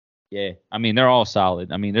yeah, I mean, they're all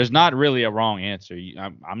solid. I mean, there's not really a wrong answer.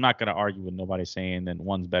 I'm not gonna argue with nobody saying that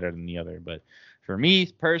one's better than the other. But for me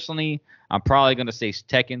personally, I'm probably gonna say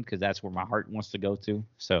Tekken because that's where my heart wants to go to.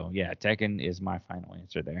 So yeah, Tekken is my final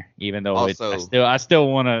answer there. Even though I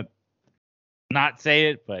still want to not say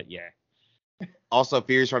it, but yeah. Also,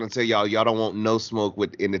 Fear's trying to tell y'all don't want no smoke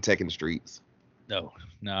in the Tekken streets. No,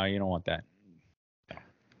 you don't want that. No.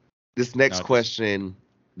 This next question,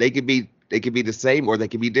 they could be the same or they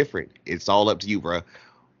could be different. It's all up to you, bro.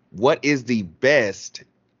 What is the best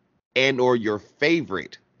and or your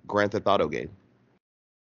favorite Grand Theft Auto game?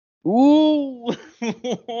 Ooh. There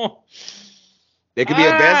could be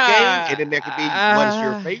a best game, and then there could be what's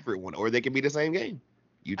your favorite one, or they could be the same game.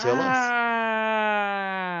 You tell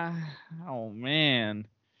us. Oh man.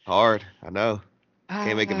 Hard, I know.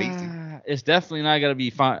 Can't make them easy. It's definitely not gonna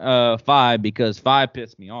be 5 because 5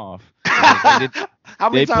 pissed me off. How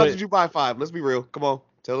many times did you buy 5? Let's be real. Come on,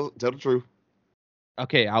 tell the truth.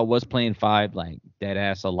 Okay, I was playing 5 like dead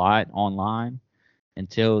ass a lot online.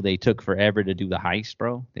 Until they took forever to do the heist,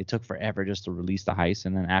 bro. They took forever just to release the heist,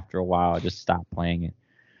 and then after a while, I just stopped playing it.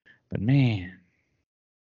 But man,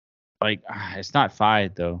 like, it's not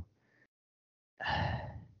 5 though.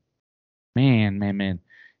 Man.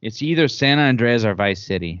 It's either San Andreas or Vice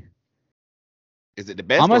City. Is it the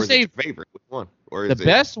best or is it your favorite? Which one? Or is the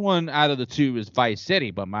best one out of the two is Vice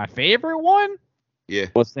City, but my favorite one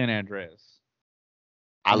was San Andreas.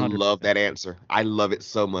 100%. I love that answer. I love it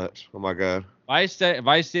so much. Oh my god.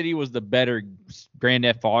 Vice City was the better Grand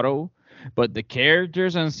Theft Auto, but the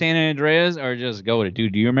characters on San Andreas are just goated.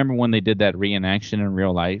 Dude, do you remember when they did that reenaction in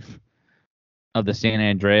real life of the San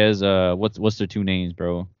Andreas? What's their 2 names,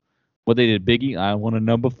 bro? What they did, Biggie? I want a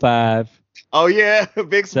number 5. Oh yeah,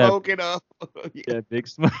 Big Smoke and yeah, Big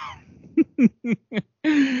Smoke.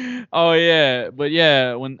 Oh yeah, but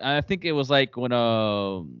yeah, when I think it was like when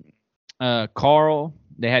Carl.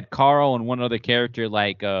 They had Carl and one other character,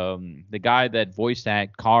 like the guy that voiced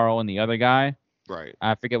act Carl and the other guy. Right.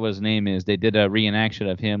 I forget what his name is. They did a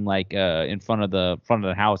reenaction of him like in front of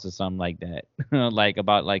the house or something like that. Like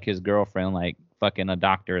about like his girlfriend like fucking a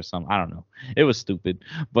doctor or something. I don't know. It was stupid.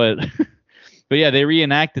 But but yeah, they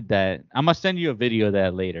reenacted that. I'm gonna send you a video of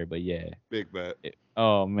that later, but yeah. Big bet.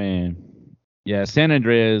 Oh man. Yeah, San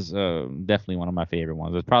Andreas definitely one of my favorite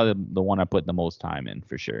ones. It's probably the one I put the most time in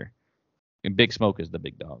for sure. And Big Smoke is the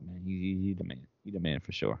big dog, man. He the man. He the man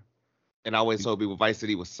for sure. And I always told people Vice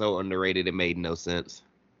City was so underrated it made no sense.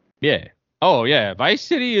 Yeah. Oh yeah, Vice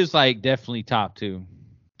City is like definitely top 2,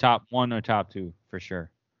 top 1 or top 2 for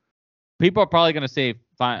sure. People are probably gonna say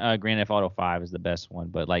Grand Theft Auto 5 is the best one,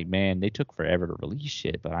 but like man, they took forever to release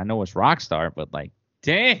shit. But I know it's Rockstar, but like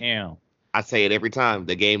damn, I say it every time.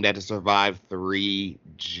 The game that to survive 3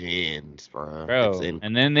 gens, bro. bro. It's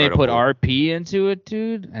And then they put incredible. RP into it,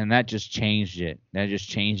 dude, and that just changed it. That just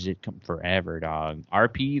changed it forever, dog.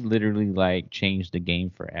 RP literally like changed the game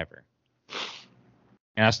forever.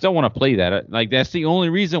 And I still want to play that. Like that's the only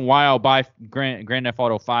reason why I'll buy Grand Theft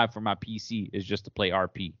Auto 5 for my PC is just to play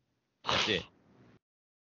RP. That's it.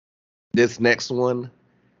 This next one,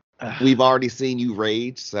 we've already seen you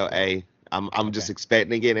rage, so hey, I'm just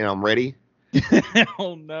expecting it and I'm ready.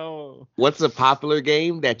 Oh no. What's a popular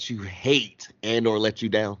game that you hate and or let you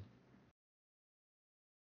down?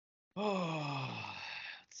 Oh,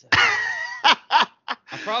 I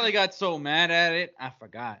probably got so mad at it, I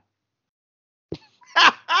forgot.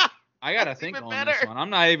 I gotta think on this one. I'm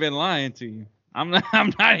not even lying to you. I'm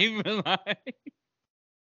not even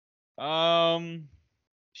lying.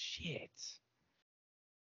 Shit.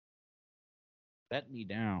 Let me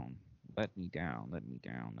down. Let me down. Let me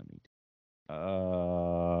down. Let me.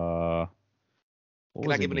 What Can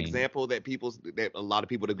was I the give an game? example that a lot of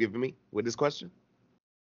people have given me with this question?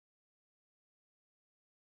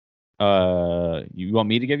 You want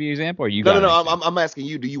me to give you an example, or you No, got no, an no. example? I'm asking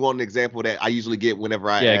you. Do you want an example that I usually get whenever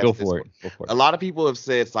I Yeah, ask go this for one? it. Go for A it. lot of people have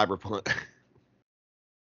said Cyberpunk.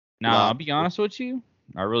 Now, I'll be honest with you.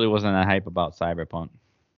 I really wasn't that hype about Cyberpunk.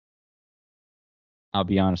 I'll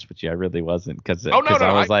be honest with you. I really wasn't because Oh no, no, I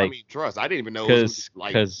no. was I like, mean, trust. I didn't even know it was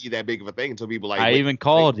like because be that big of a thing until people like. I Wait, even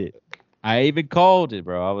called it. I even called it,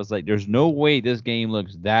 bro. I was like, there's no way this game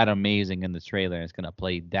looks that amazing in the trailer and it's going to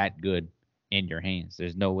play that good in your hands.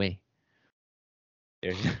 There's no way.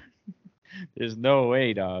 There's no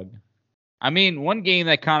way, dog. I mean, one game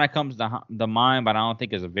that kind of comes to the mind, but I don't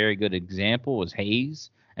think is a very good example, was Haze,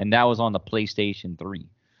 and that was on the PlayStation 3.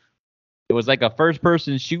 It was like a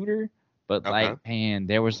first-person shooter, but like, Okay. man,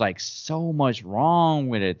 there was like so much wrong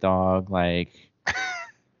with it, dog. Like,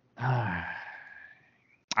 I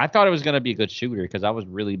thought it was gonna be a good shooter because I was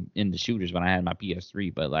really into shooters when I had my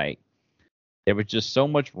PS3, but like there was just so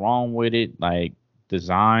much wrong with it, like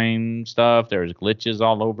design stuff. There was glitches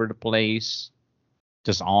all over the place,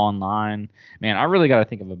 just online. Man, I really got to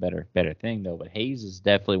think of a better thing though. But Haze is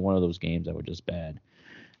definitely one of those games that were just bad.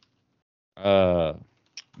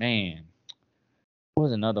 Man, what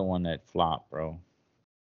was another one that flopped, bro?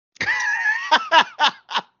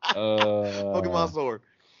 Pokemon Sword.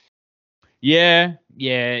 Yeah.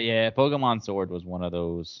 Pokemon Sword was one of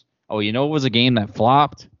those. Oh, you know what was a game that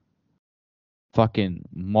flopped? Fucking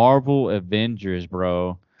Marvel Avengers,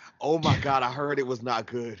 bro. Oh my god, I heard it was not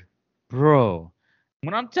good. Bro,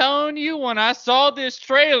 when I'm telling you, when I saw this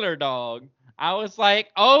trailer, dog, I was like,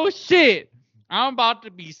 oh shit, I'm about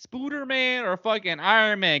to be Spooderman or fucking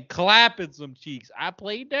Iron Man clapping some cheeks. I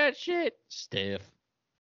played that shit stiff.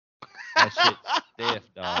 That shit stiff,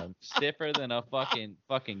 dog. Stiffer than a fucking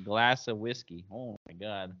glass of whiskey. Oh my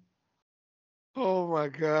god. Oh my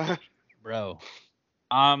god. Bro.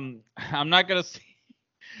 I'm not gonna say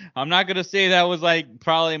that was like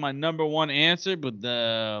probably my number one answer, but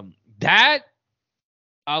that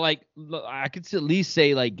I could at least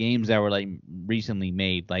say like games that were like recently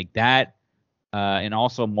made like that, and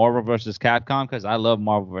also Marvel vs. Capcom because I love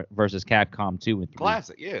Marvel vs. Capcom 2 and 3.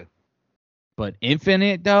 Classic, yeah. But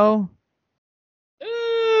Infinite though,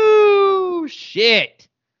 ooh shit!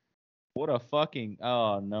 What a fucking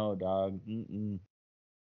no dog.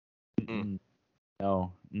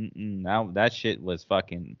 No, that shit was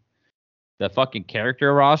fucking. The fucking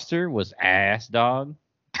character roster was ass, dog.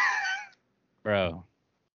 Bro,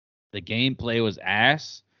 the gameplay was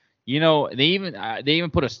ass. You know, they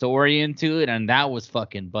even put a story into it, and that was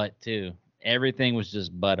fucking butt too. Everything was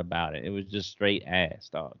just butt about it. It was just straight ass,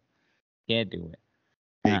 dog. Can't do it.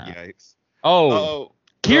 Big yikes. Oh,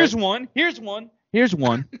 here's one. I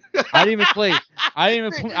didn't even play. I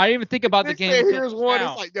didn't even think about the game. Here's one.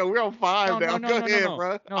 It's like, yo, we're on 5 now. Go ahead,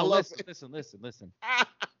 bro. No, I love listen. Listen.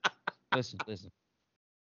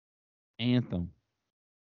 Anthem.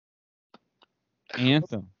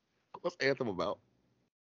 What's Anthem about?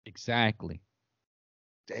 Exactly.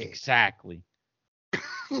 Dang. Exactly.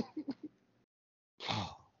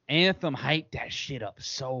 Oh, Anthem hyped that shit up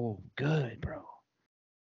so good, bro.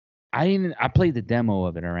 I played the demo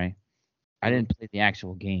of it, all right? I didn't play the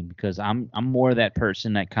actual game because I'm more that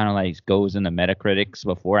person that kind of like goes into Metacritics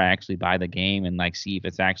before I actually buy the game and like see if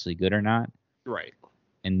it's actually good or not. Right.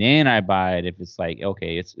 And then I buy it if it's like,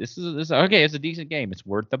 okay, it's a decent game. It's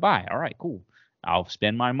worth the buy. All right, cool. I'll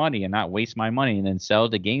spend my money and not waste my money and then sell it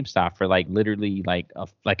to GameStop for like literally like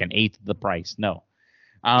an eighth of the price. No.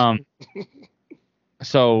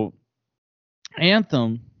 So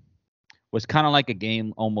Anthem was kind of like a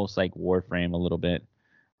game almost like Warframe a little bit.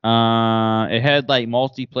 It had like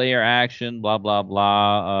multiplayer action, blah blah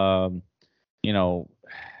blah. You know,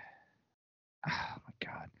 oh my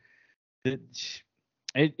god, it's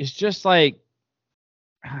just like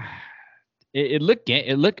it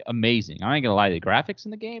looked amazing. I ain't gonna lie, the graphics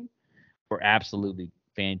in the game were absolutely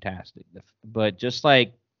fantastic. But just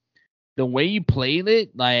like the way you played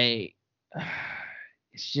it, like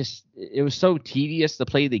it was so tedious to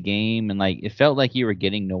play the game, and like it felt like you were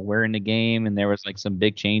getting nowhere in the game, and there was like some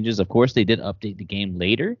big changes. Of course, they did update the game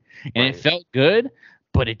later, and It felt good,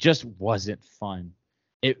 but it just wasn't fun.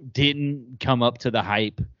 It didn't come up to the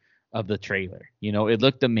hype of the trailer. You know, it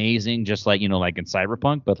looked amazing, just like, you know, like in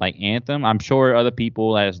Cyberpunk, but like Anthem, I'm sure other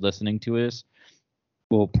people as listening to this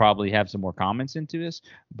will probably have some more comments into this,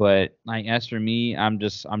 but like as for me, I don't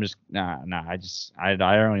even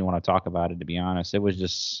want to talk about it, to be honest. It was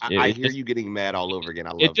just I hear you getting mad all over again. I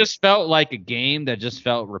love it. Just felt like a game that just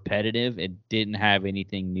felt repetitive. It didn't have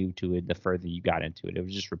anything new to it the further you got into it. It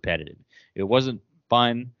was just repetitive. It wasn't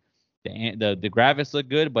fun. The graphics looked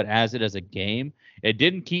good, but as a game, it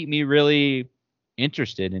didn't keep me really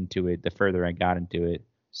interested into it the further I got into it.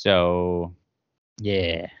 So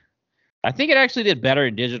yeah. I think it actually did better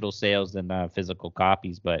in digital sales than physical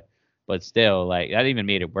copies, but still, like, that even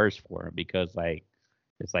made it worse for him, because like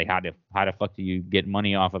it's like how the fuck do you get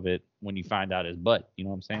money off of it when you find out his butt? You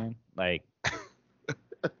know what I'm saying? Like,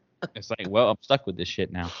 it's like, well, I'm stuck with this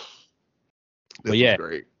shit now. But yeah,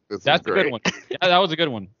 great. That's a good one. Yeah, that was a good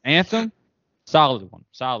one. Anthem, solid one.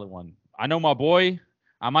 I know my boy.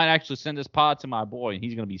 I might actually send this pod to my boy, and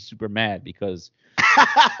he's gonna be super mad because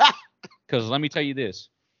let me tell you this.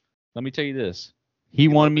 He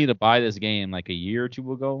wanted me to buy this game like a year or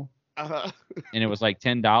two ago, and it was like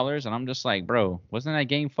 $10, and I'm just like, bro, wasn't that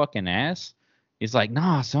game fucking ass? He's like,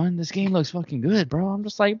 nah, son, this game looks fucking good, bro. I'm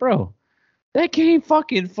just like, bro, that game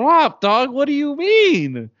fucking flopped, dog. What do you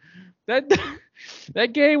mean?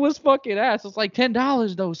 That game was fucking ass. It's like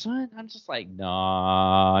 $10 though, son. I'm just like, no.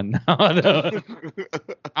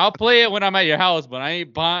 I'll play it when I'm at your house, but I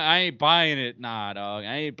ain't buying it. Nah, dog.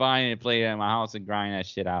 I ain't buying it. Play it at my house and grind that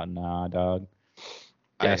shit out. Nah, dog.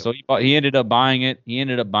 Yeah. So he ended up buying it. He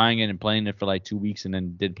ended up buying it and playing it for like 2 weeks, and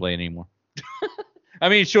then didn't play it anymore. I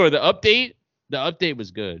mean, sure, the update was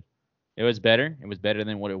good. It was better. It was better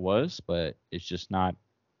than what it was, but it's just not.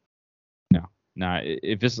 No,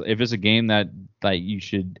 if it's a game that like you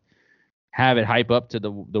should have it hype up to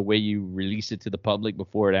the way you release it to the public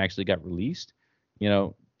before it actually got released, you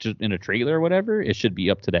know, just in a trailer or whatever, it should be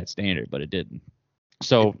up to that standard, but it didn't.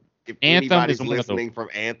 So if Anthem anybody's listening from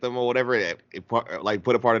Anthem or whatever, like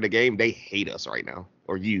put a part of the game, they hate us right now,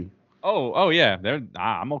 or you. Oh yeah,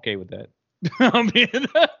 I'm okay with that. I'm okay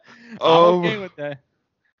with that.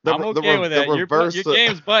 I'm okay with that. Your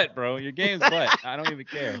game's butt, bro. Your game's butt. I don't even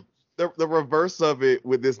care. The reverse of it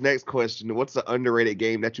with this next question: what's the underrated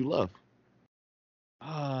game that you love?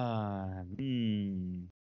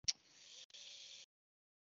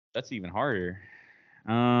 That's even harder.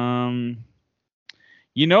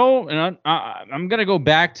 You know, and I'm gonna go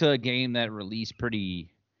back to a game that released pretty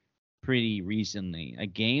recently. A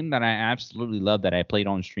game that I absolutely love that I played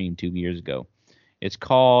on stream 2 years ago. It's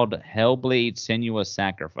called Hellblade: Senua's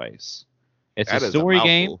Sacrifice. It's a story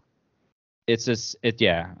game.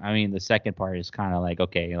 Yeah. I mean, the second part is kind of like,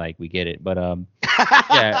 okay, like we get it, but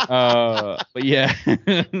yeah. But yeah.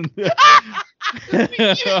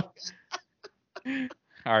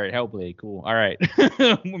 All right, Hellblade, cool. All right,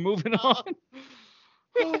 we're moving on.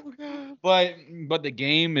 Oh god. But the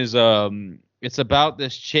game is it's about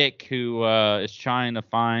this chick who is trying to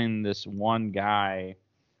find this one guy.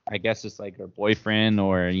 I guess it's like her boyfriend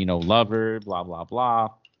or, you know, lover, blah blah blah.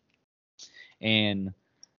 And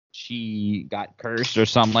she got cursed or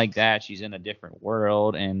something like that. She's in a different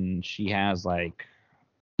world, and she has like,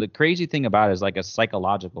 the crazy thing about it is like a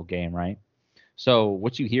psychological game, right? So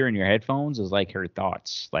what you hear in your headphones is like her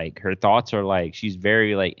thoughts. Like her thoughts are like, she's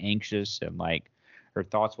very like anxious and like her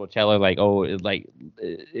thoughts will tell her like, like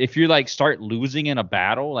if you like start losing in a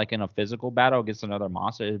battle, like in a physical battle against another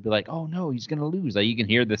monster, it'd be like, oh no, he's gonna lose. Like you can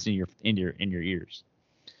hear this in your ears.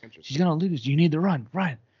 She's gonna lose. You need to run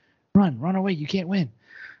away. You can't win.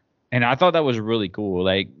 And I thought that was really cool.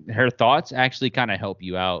 Like her thoughts actually kind of help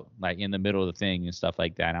you out, like in the middle of the thing and stuff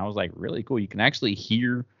like that. And I was like, really cool. You can actually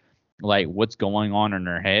hear like what's going on in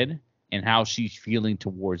her head and how she's feeling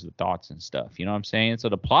towards the thoughts and stuff. You know what I'm saying? So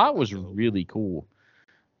the plot was really cool.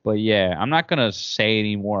 But yeah, I'm not gonna say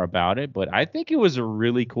any more about it. But I think it was a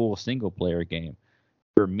really cool single player game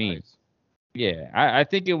for me. Nice. Yeah, I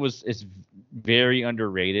think it's very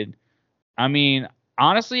underrated. I mean,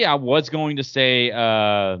 honestly, I was going to say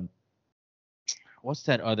what's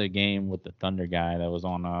that other game with the Thunder guy that was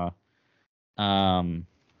on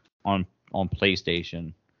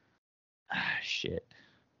PlayStation? Shit.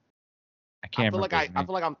 I can't remember. I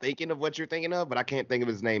feel like I'm thinking of what you're thinking of, but I can't think of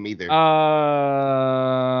his name either.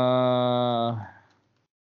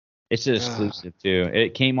 It's an exclusive too.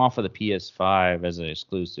 It came off of the PS5 as an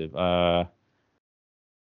exclusive.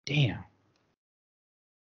 Damn.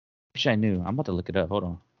 Wish I knew. I'm about to look it up. Hold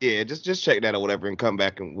on. Yeah, just check that or whatever and come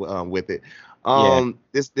back and with it.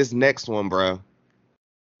 This next one, bro.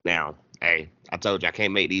 Now, hey, I told you I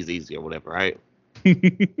can't make these easy or whatever, right?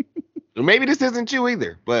 Maybe this isn't you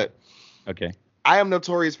either, but okay. I am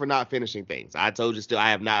notorious for not finishing things. I told you I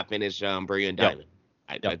have not finished Brilliant Diamond.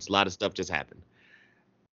 It's a lot of stuff just happened.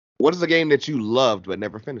 What is a game that you loved but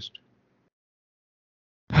never finished?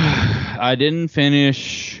 I didn't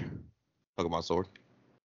finish Pokemon Sword.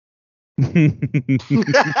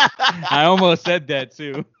 I almost said that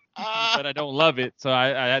too, but I don't love it, so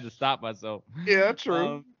I had to stop myself. Yeah,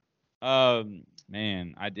 true.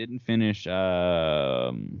 Man, I didn't finish.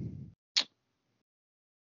 I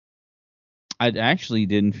actually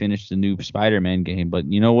didn't finish the new Spider-Man game, but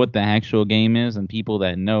you know what the actual game is, and people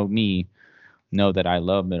that know me know that I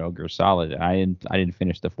love Metal Gear Solid. I didn't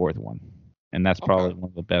finish the fourth one, and that's probably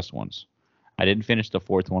one of the best ones. I didn't finish the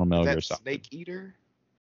fourth one of Metal Gear Solid. Snake Eater?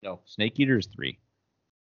 No, Snake Eater is 3.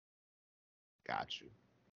 Got you.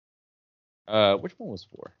 Which one was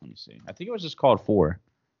 4? Let me see. I think it was just called 4.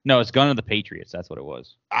 No, it's Gun of the Patriots. That's what it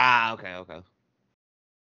was. Okay.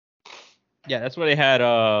 Yeah, that's where they had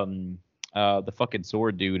the fucking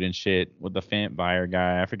sword dude and shit with the vampire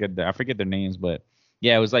guy. I forget their names, but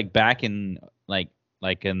yeah, it was like back in like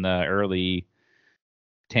in the early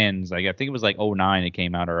 10s. Like I think it was like 09 it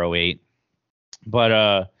came out or 08.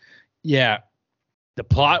 But yeah, the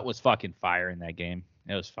plot was fucking fire in that game.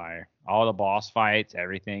 It was fire. All the boss fights,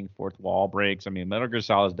 everything, fourth wall breaks. I mean, Metal Gear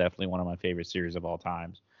Solid is definitely one of my favorite series of all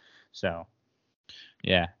times. So,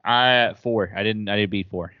 yeah, 4. I didn't beat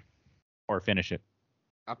 4 or finish it.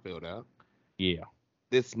 I feel that. Yeah.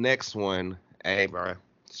 This next one, hey, bro,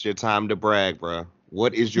 it's your time to brag, bro.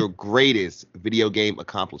 What is your greatest video game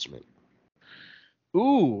accomplishment?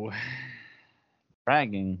 Ooh,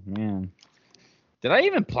 bragging, man. Did I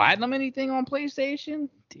even platinum anything on PlayStation?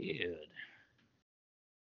 Dude.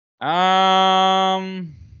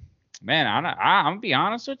 Man, I'm gonna be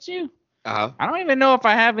honest with you. Uh-huh. I don't even know if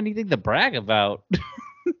I have anything to brag about.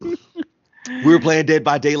 We were playing Dead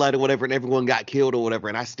by Daylight or whatever, and everyone got killed or whatever,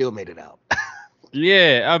 and I still made it out.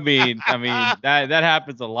 Yeah, I mean that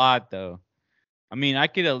happens a lot though. I mean, I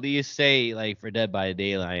could at least say like for Dead by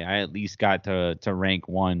Daylight, I at least got to rank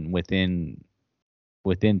 1 within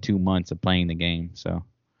 2 months of playing the game. So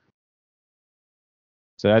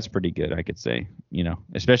that's pretty good, I could say, you know,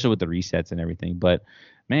 especially with the resets and everything. But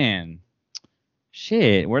man,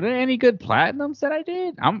 shit, were there any good platinums that I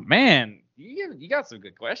did? You got some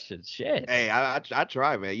good questions. Shit. Hey, I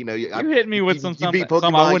try, man. You know, you hit me with something I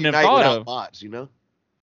wouldn't Unite have thought of. Bots, you know.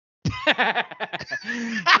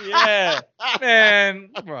 Yeah, man,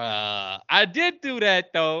 bruh. I did do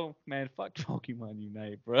that though, man. Fuck Pokemon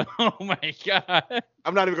Unite, bro. Oh my god.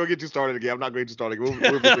 I'm not even gonna get you started again. I'm not going to start again.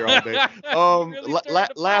 We'll be here all day.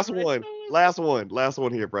 Last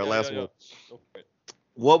one here, bro. Last one.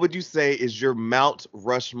 What would you say is your Mount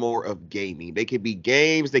Rushmore of gaming? They could be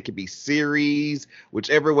games, they could be series,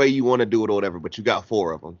 whichever way you want to do it or whatever. But you got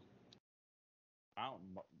 4 of them.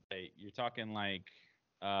 You're talking like.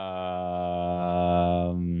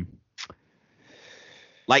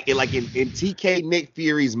 Like in TK Nick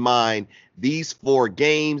Fury's mind, these 4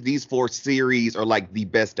 games, these 4 series are like the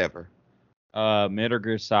best ever. Metal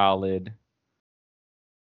Gear Solid.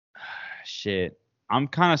 Shit. I'm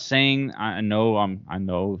kind of saying I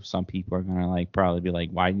know some people are gonna like probably be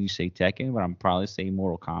like, why did you say Tekken? But I'm probably saying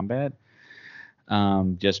Mortal Kombat.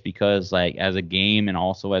 Just because like as a game and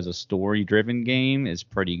also as a story driven game is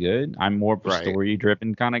pretty good. I'm more of a story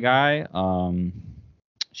driven kind of guy.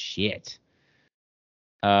 Shit.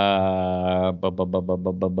 We're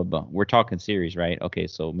talking series, right? Okay,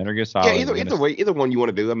 so Metal Gear Yeah, Solid. either way, either one you want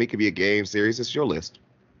to do. I mean, it could be a game series. It's your list.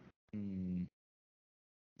 Mm,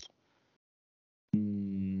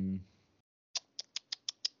 mm,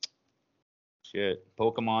 shit,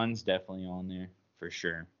 Pokemon's definitely on there for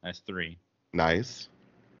sure. That's 3. Nice.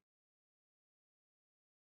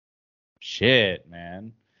 Shit,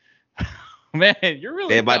 man. Man, you're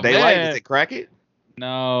really Dead by tough, Daylight. Does man. it crack it?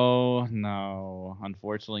 No.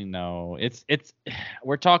 Unfortunately, no. It's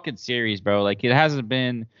we're talking series, bro. Like it hasn't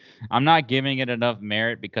been. I'm not giving it enough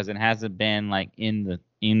merit because it hasn't been like in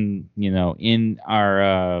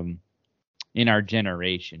our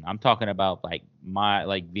generation. I'm talking about like my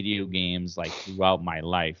like video games like throughout my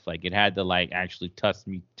life. Like it had to like actually touch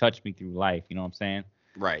me through life. You know what I'm saying?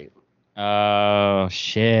 Right. Oh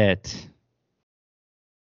shit.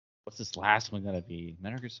 What's this last one gonna be?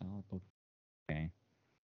 Metal Gear Solid. Okay.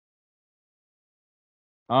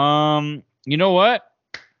 You know what?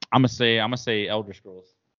 I'm gonna say Elder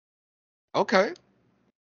Scrolls. Okay. I'm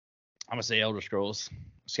gonna say Elder Scrolls.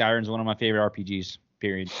 Skyrim's one of my favorite RPGs.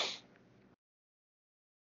 Period.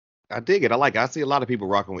 I dig it. I like it. I see a lot of people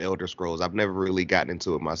rocking with Elder Scrolls. I've never really gotten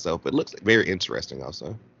into it myself, but it looks very interesting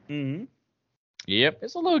also. Mm-hmm. Yep,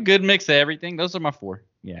 it's a little good mix of everything. Those are my 4.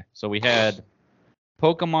 Yeah. So we had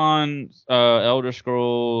Pokemon, Elder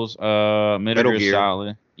Scrolls, Metal Gear Gear.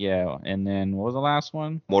 Solid. Yeah, and then what was the last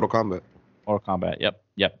one? Mortal Kombat. Mortal Kombat.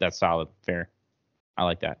 Yep, that's solid. Fair. I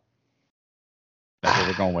like that. That's what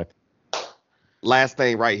we're going with. Last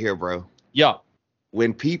thing right here, bro. Yeah.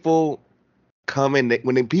 When people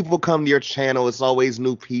when people come to your channel, it's always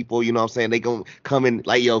new people. You know what I'm saying? They gonna come in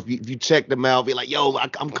like, yo, if you check them out, be like, yo,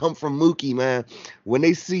 I'm come from Mookie, man. When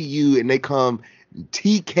they see you and they come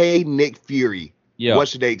TK Nick Fury, what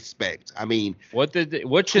should they expect? I mean, what should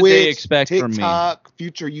Twitch, they expect TikTok, from me? TikTok,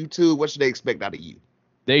 future YouTube, what should they expect out of you?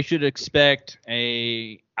 They should expect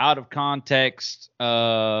a out of context,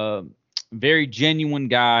 very genuine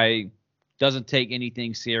guy, doesn't take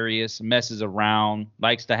anything serious, messes around,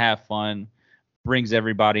 likes to have fun, brings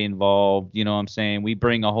everybody involved. You know what I'm saying? We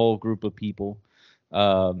bring a whole group of people.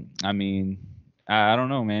 I mean, I don't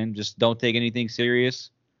know, man. Just don't take anything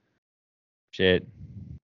serious. Shit.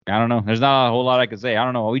 I don't know. There's not a whole lot I can say. I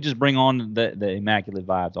don't know. We just bring on the immaculate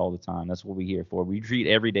vibes all the time. That's what we're here for. We treat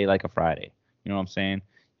every day like a Friday. You know what I'm saying?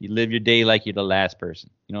 You live your day like you're the last person.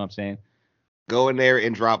 You know what I'm saying? Go in there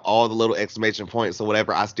and drop all the little exclamation points or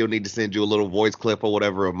whatever. I still need to send you a little voice clip or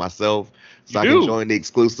whatever of myself so I can join the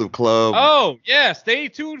exclusive club. Oh, yeah. Stay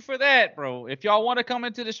tuned for that, bro. If y'all want to come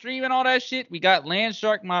into the stream and all that shit, we got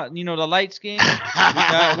Landshark, the light skin. we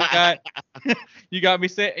got you got me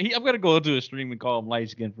saying I'm gonna go into a stream and call him light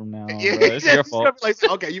skin from now on. Yeah, bro. It's your fault. Like,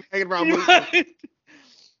 okay, you hanging around Mook.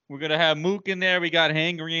 We're gonna have Mook in there. We got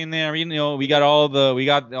Hangry in there. You know, we got all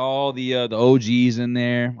the OGs in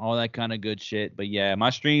there, all that kind of good shit. But yeah, my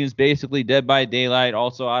stream is basically Dead by Daylight,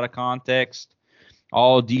 also out of context,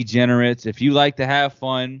 all degenerates. If you like to have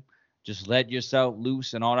fun, just let yourself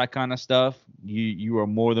loose and all that kind of stuff, you are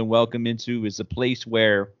more than welcome into. It's a place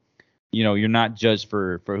where, you know, you're not judged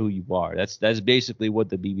for who you are. That's basically what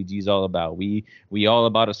the BBG is all about. We all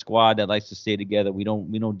about a squad that likes to stay together. We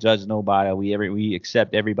don't judge nobody. We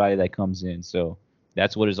accept everybody that comes in. So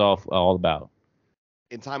that's what it's all about.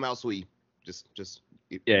 In Timeout Suite, just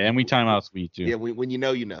yeah, and we Timeout Suite too. Yeah, when you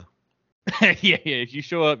know, you know. yeah. If you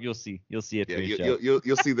show up, you'll see it. Yeah,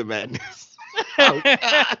 you'll see the madness.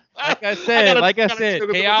 like I said,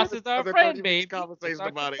 chaos is our friend, baby. Conversation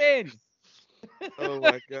about it. Oh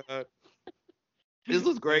my god. This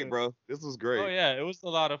was great, bro. This was great. Oh yeah, it was a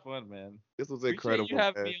lot of fun, man. This was incredible. You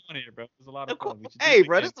having me on here, bro. It was a lot of fun. Hey,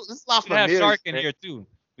 bro, this is not familiar. We should have Shark in here too.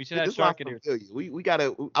 We should have Shark in here. We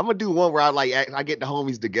gotta. I'm gonna do one where I get the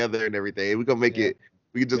homies together and everything. We're gonna make it.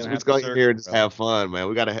 We can just go in here and just have fun, man.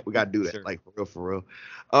 We gotta do that, like for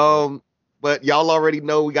real. But y'all already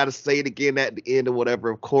know we got to say it again at the end or whatever.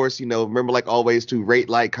 Of course, you know, remember like always to rate,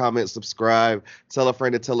 like, comment, subscribe, tell a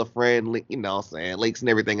friend to tell a friend. Link, you know what I'm saying? Links and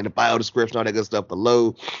everything in the bio description, all that good stuff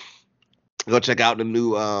below. Go check out the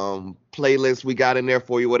new playlist we got in there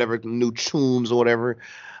for you, whatever, new tunes or whatever.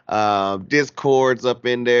 Discord's up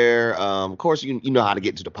in there. Of course, you know how to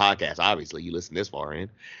get to the podcast. Obviously, you listen this far in.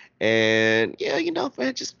 And yeah, you know,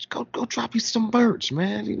 man, just go drop you some merch,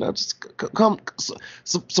 man. You know, just come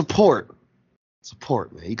support.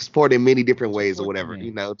 Support, man. You can support in many different ways or whatever.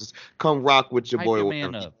 You know, just come rock with your boy. Or whatever,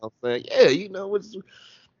 you know what I'm saying? Yeah, you know, it's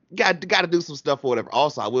got to do some stuff or whatever.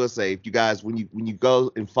 Also, I will say, if you guys, when you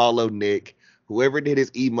go and follow Nick, whoever did his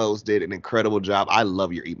emotes did an incredible job. I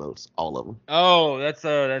love your emotes, all of them. Oh, that's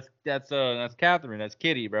Catherine. That's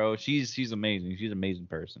Kitty, bro. She's amazing. She's an amazing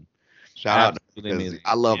person. Shout out to Absolutely because amazing.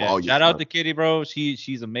 I love all your Shout out stuff. to Kitty, bro.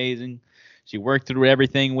 She's amazing. She worked through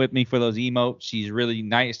everything with me for those emotes. She's really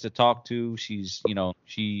nice to talk to. She's,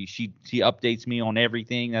 she updates me on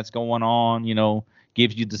everything that's going on.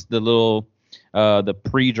 Gives you the little the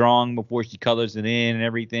pre-drawing before she colors it in and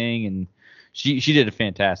everything. And she did a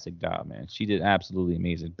fantastic job, man. She did absolutely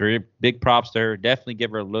amazing. Big props to her. Definitely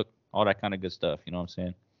give her a look. All that kind of good stuff. You know what I'm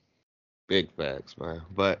saying? Big facts, man.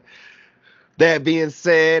 But that being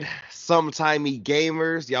said, Sometimey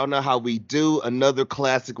Gamers, y'all know how we do. Another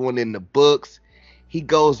classic one in the books. He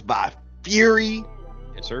goes by Fury.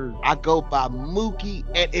 Yes, sir. I go by Mookie.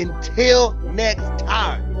 And until next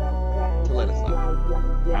time, to let us know.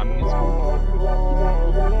 I'm in school.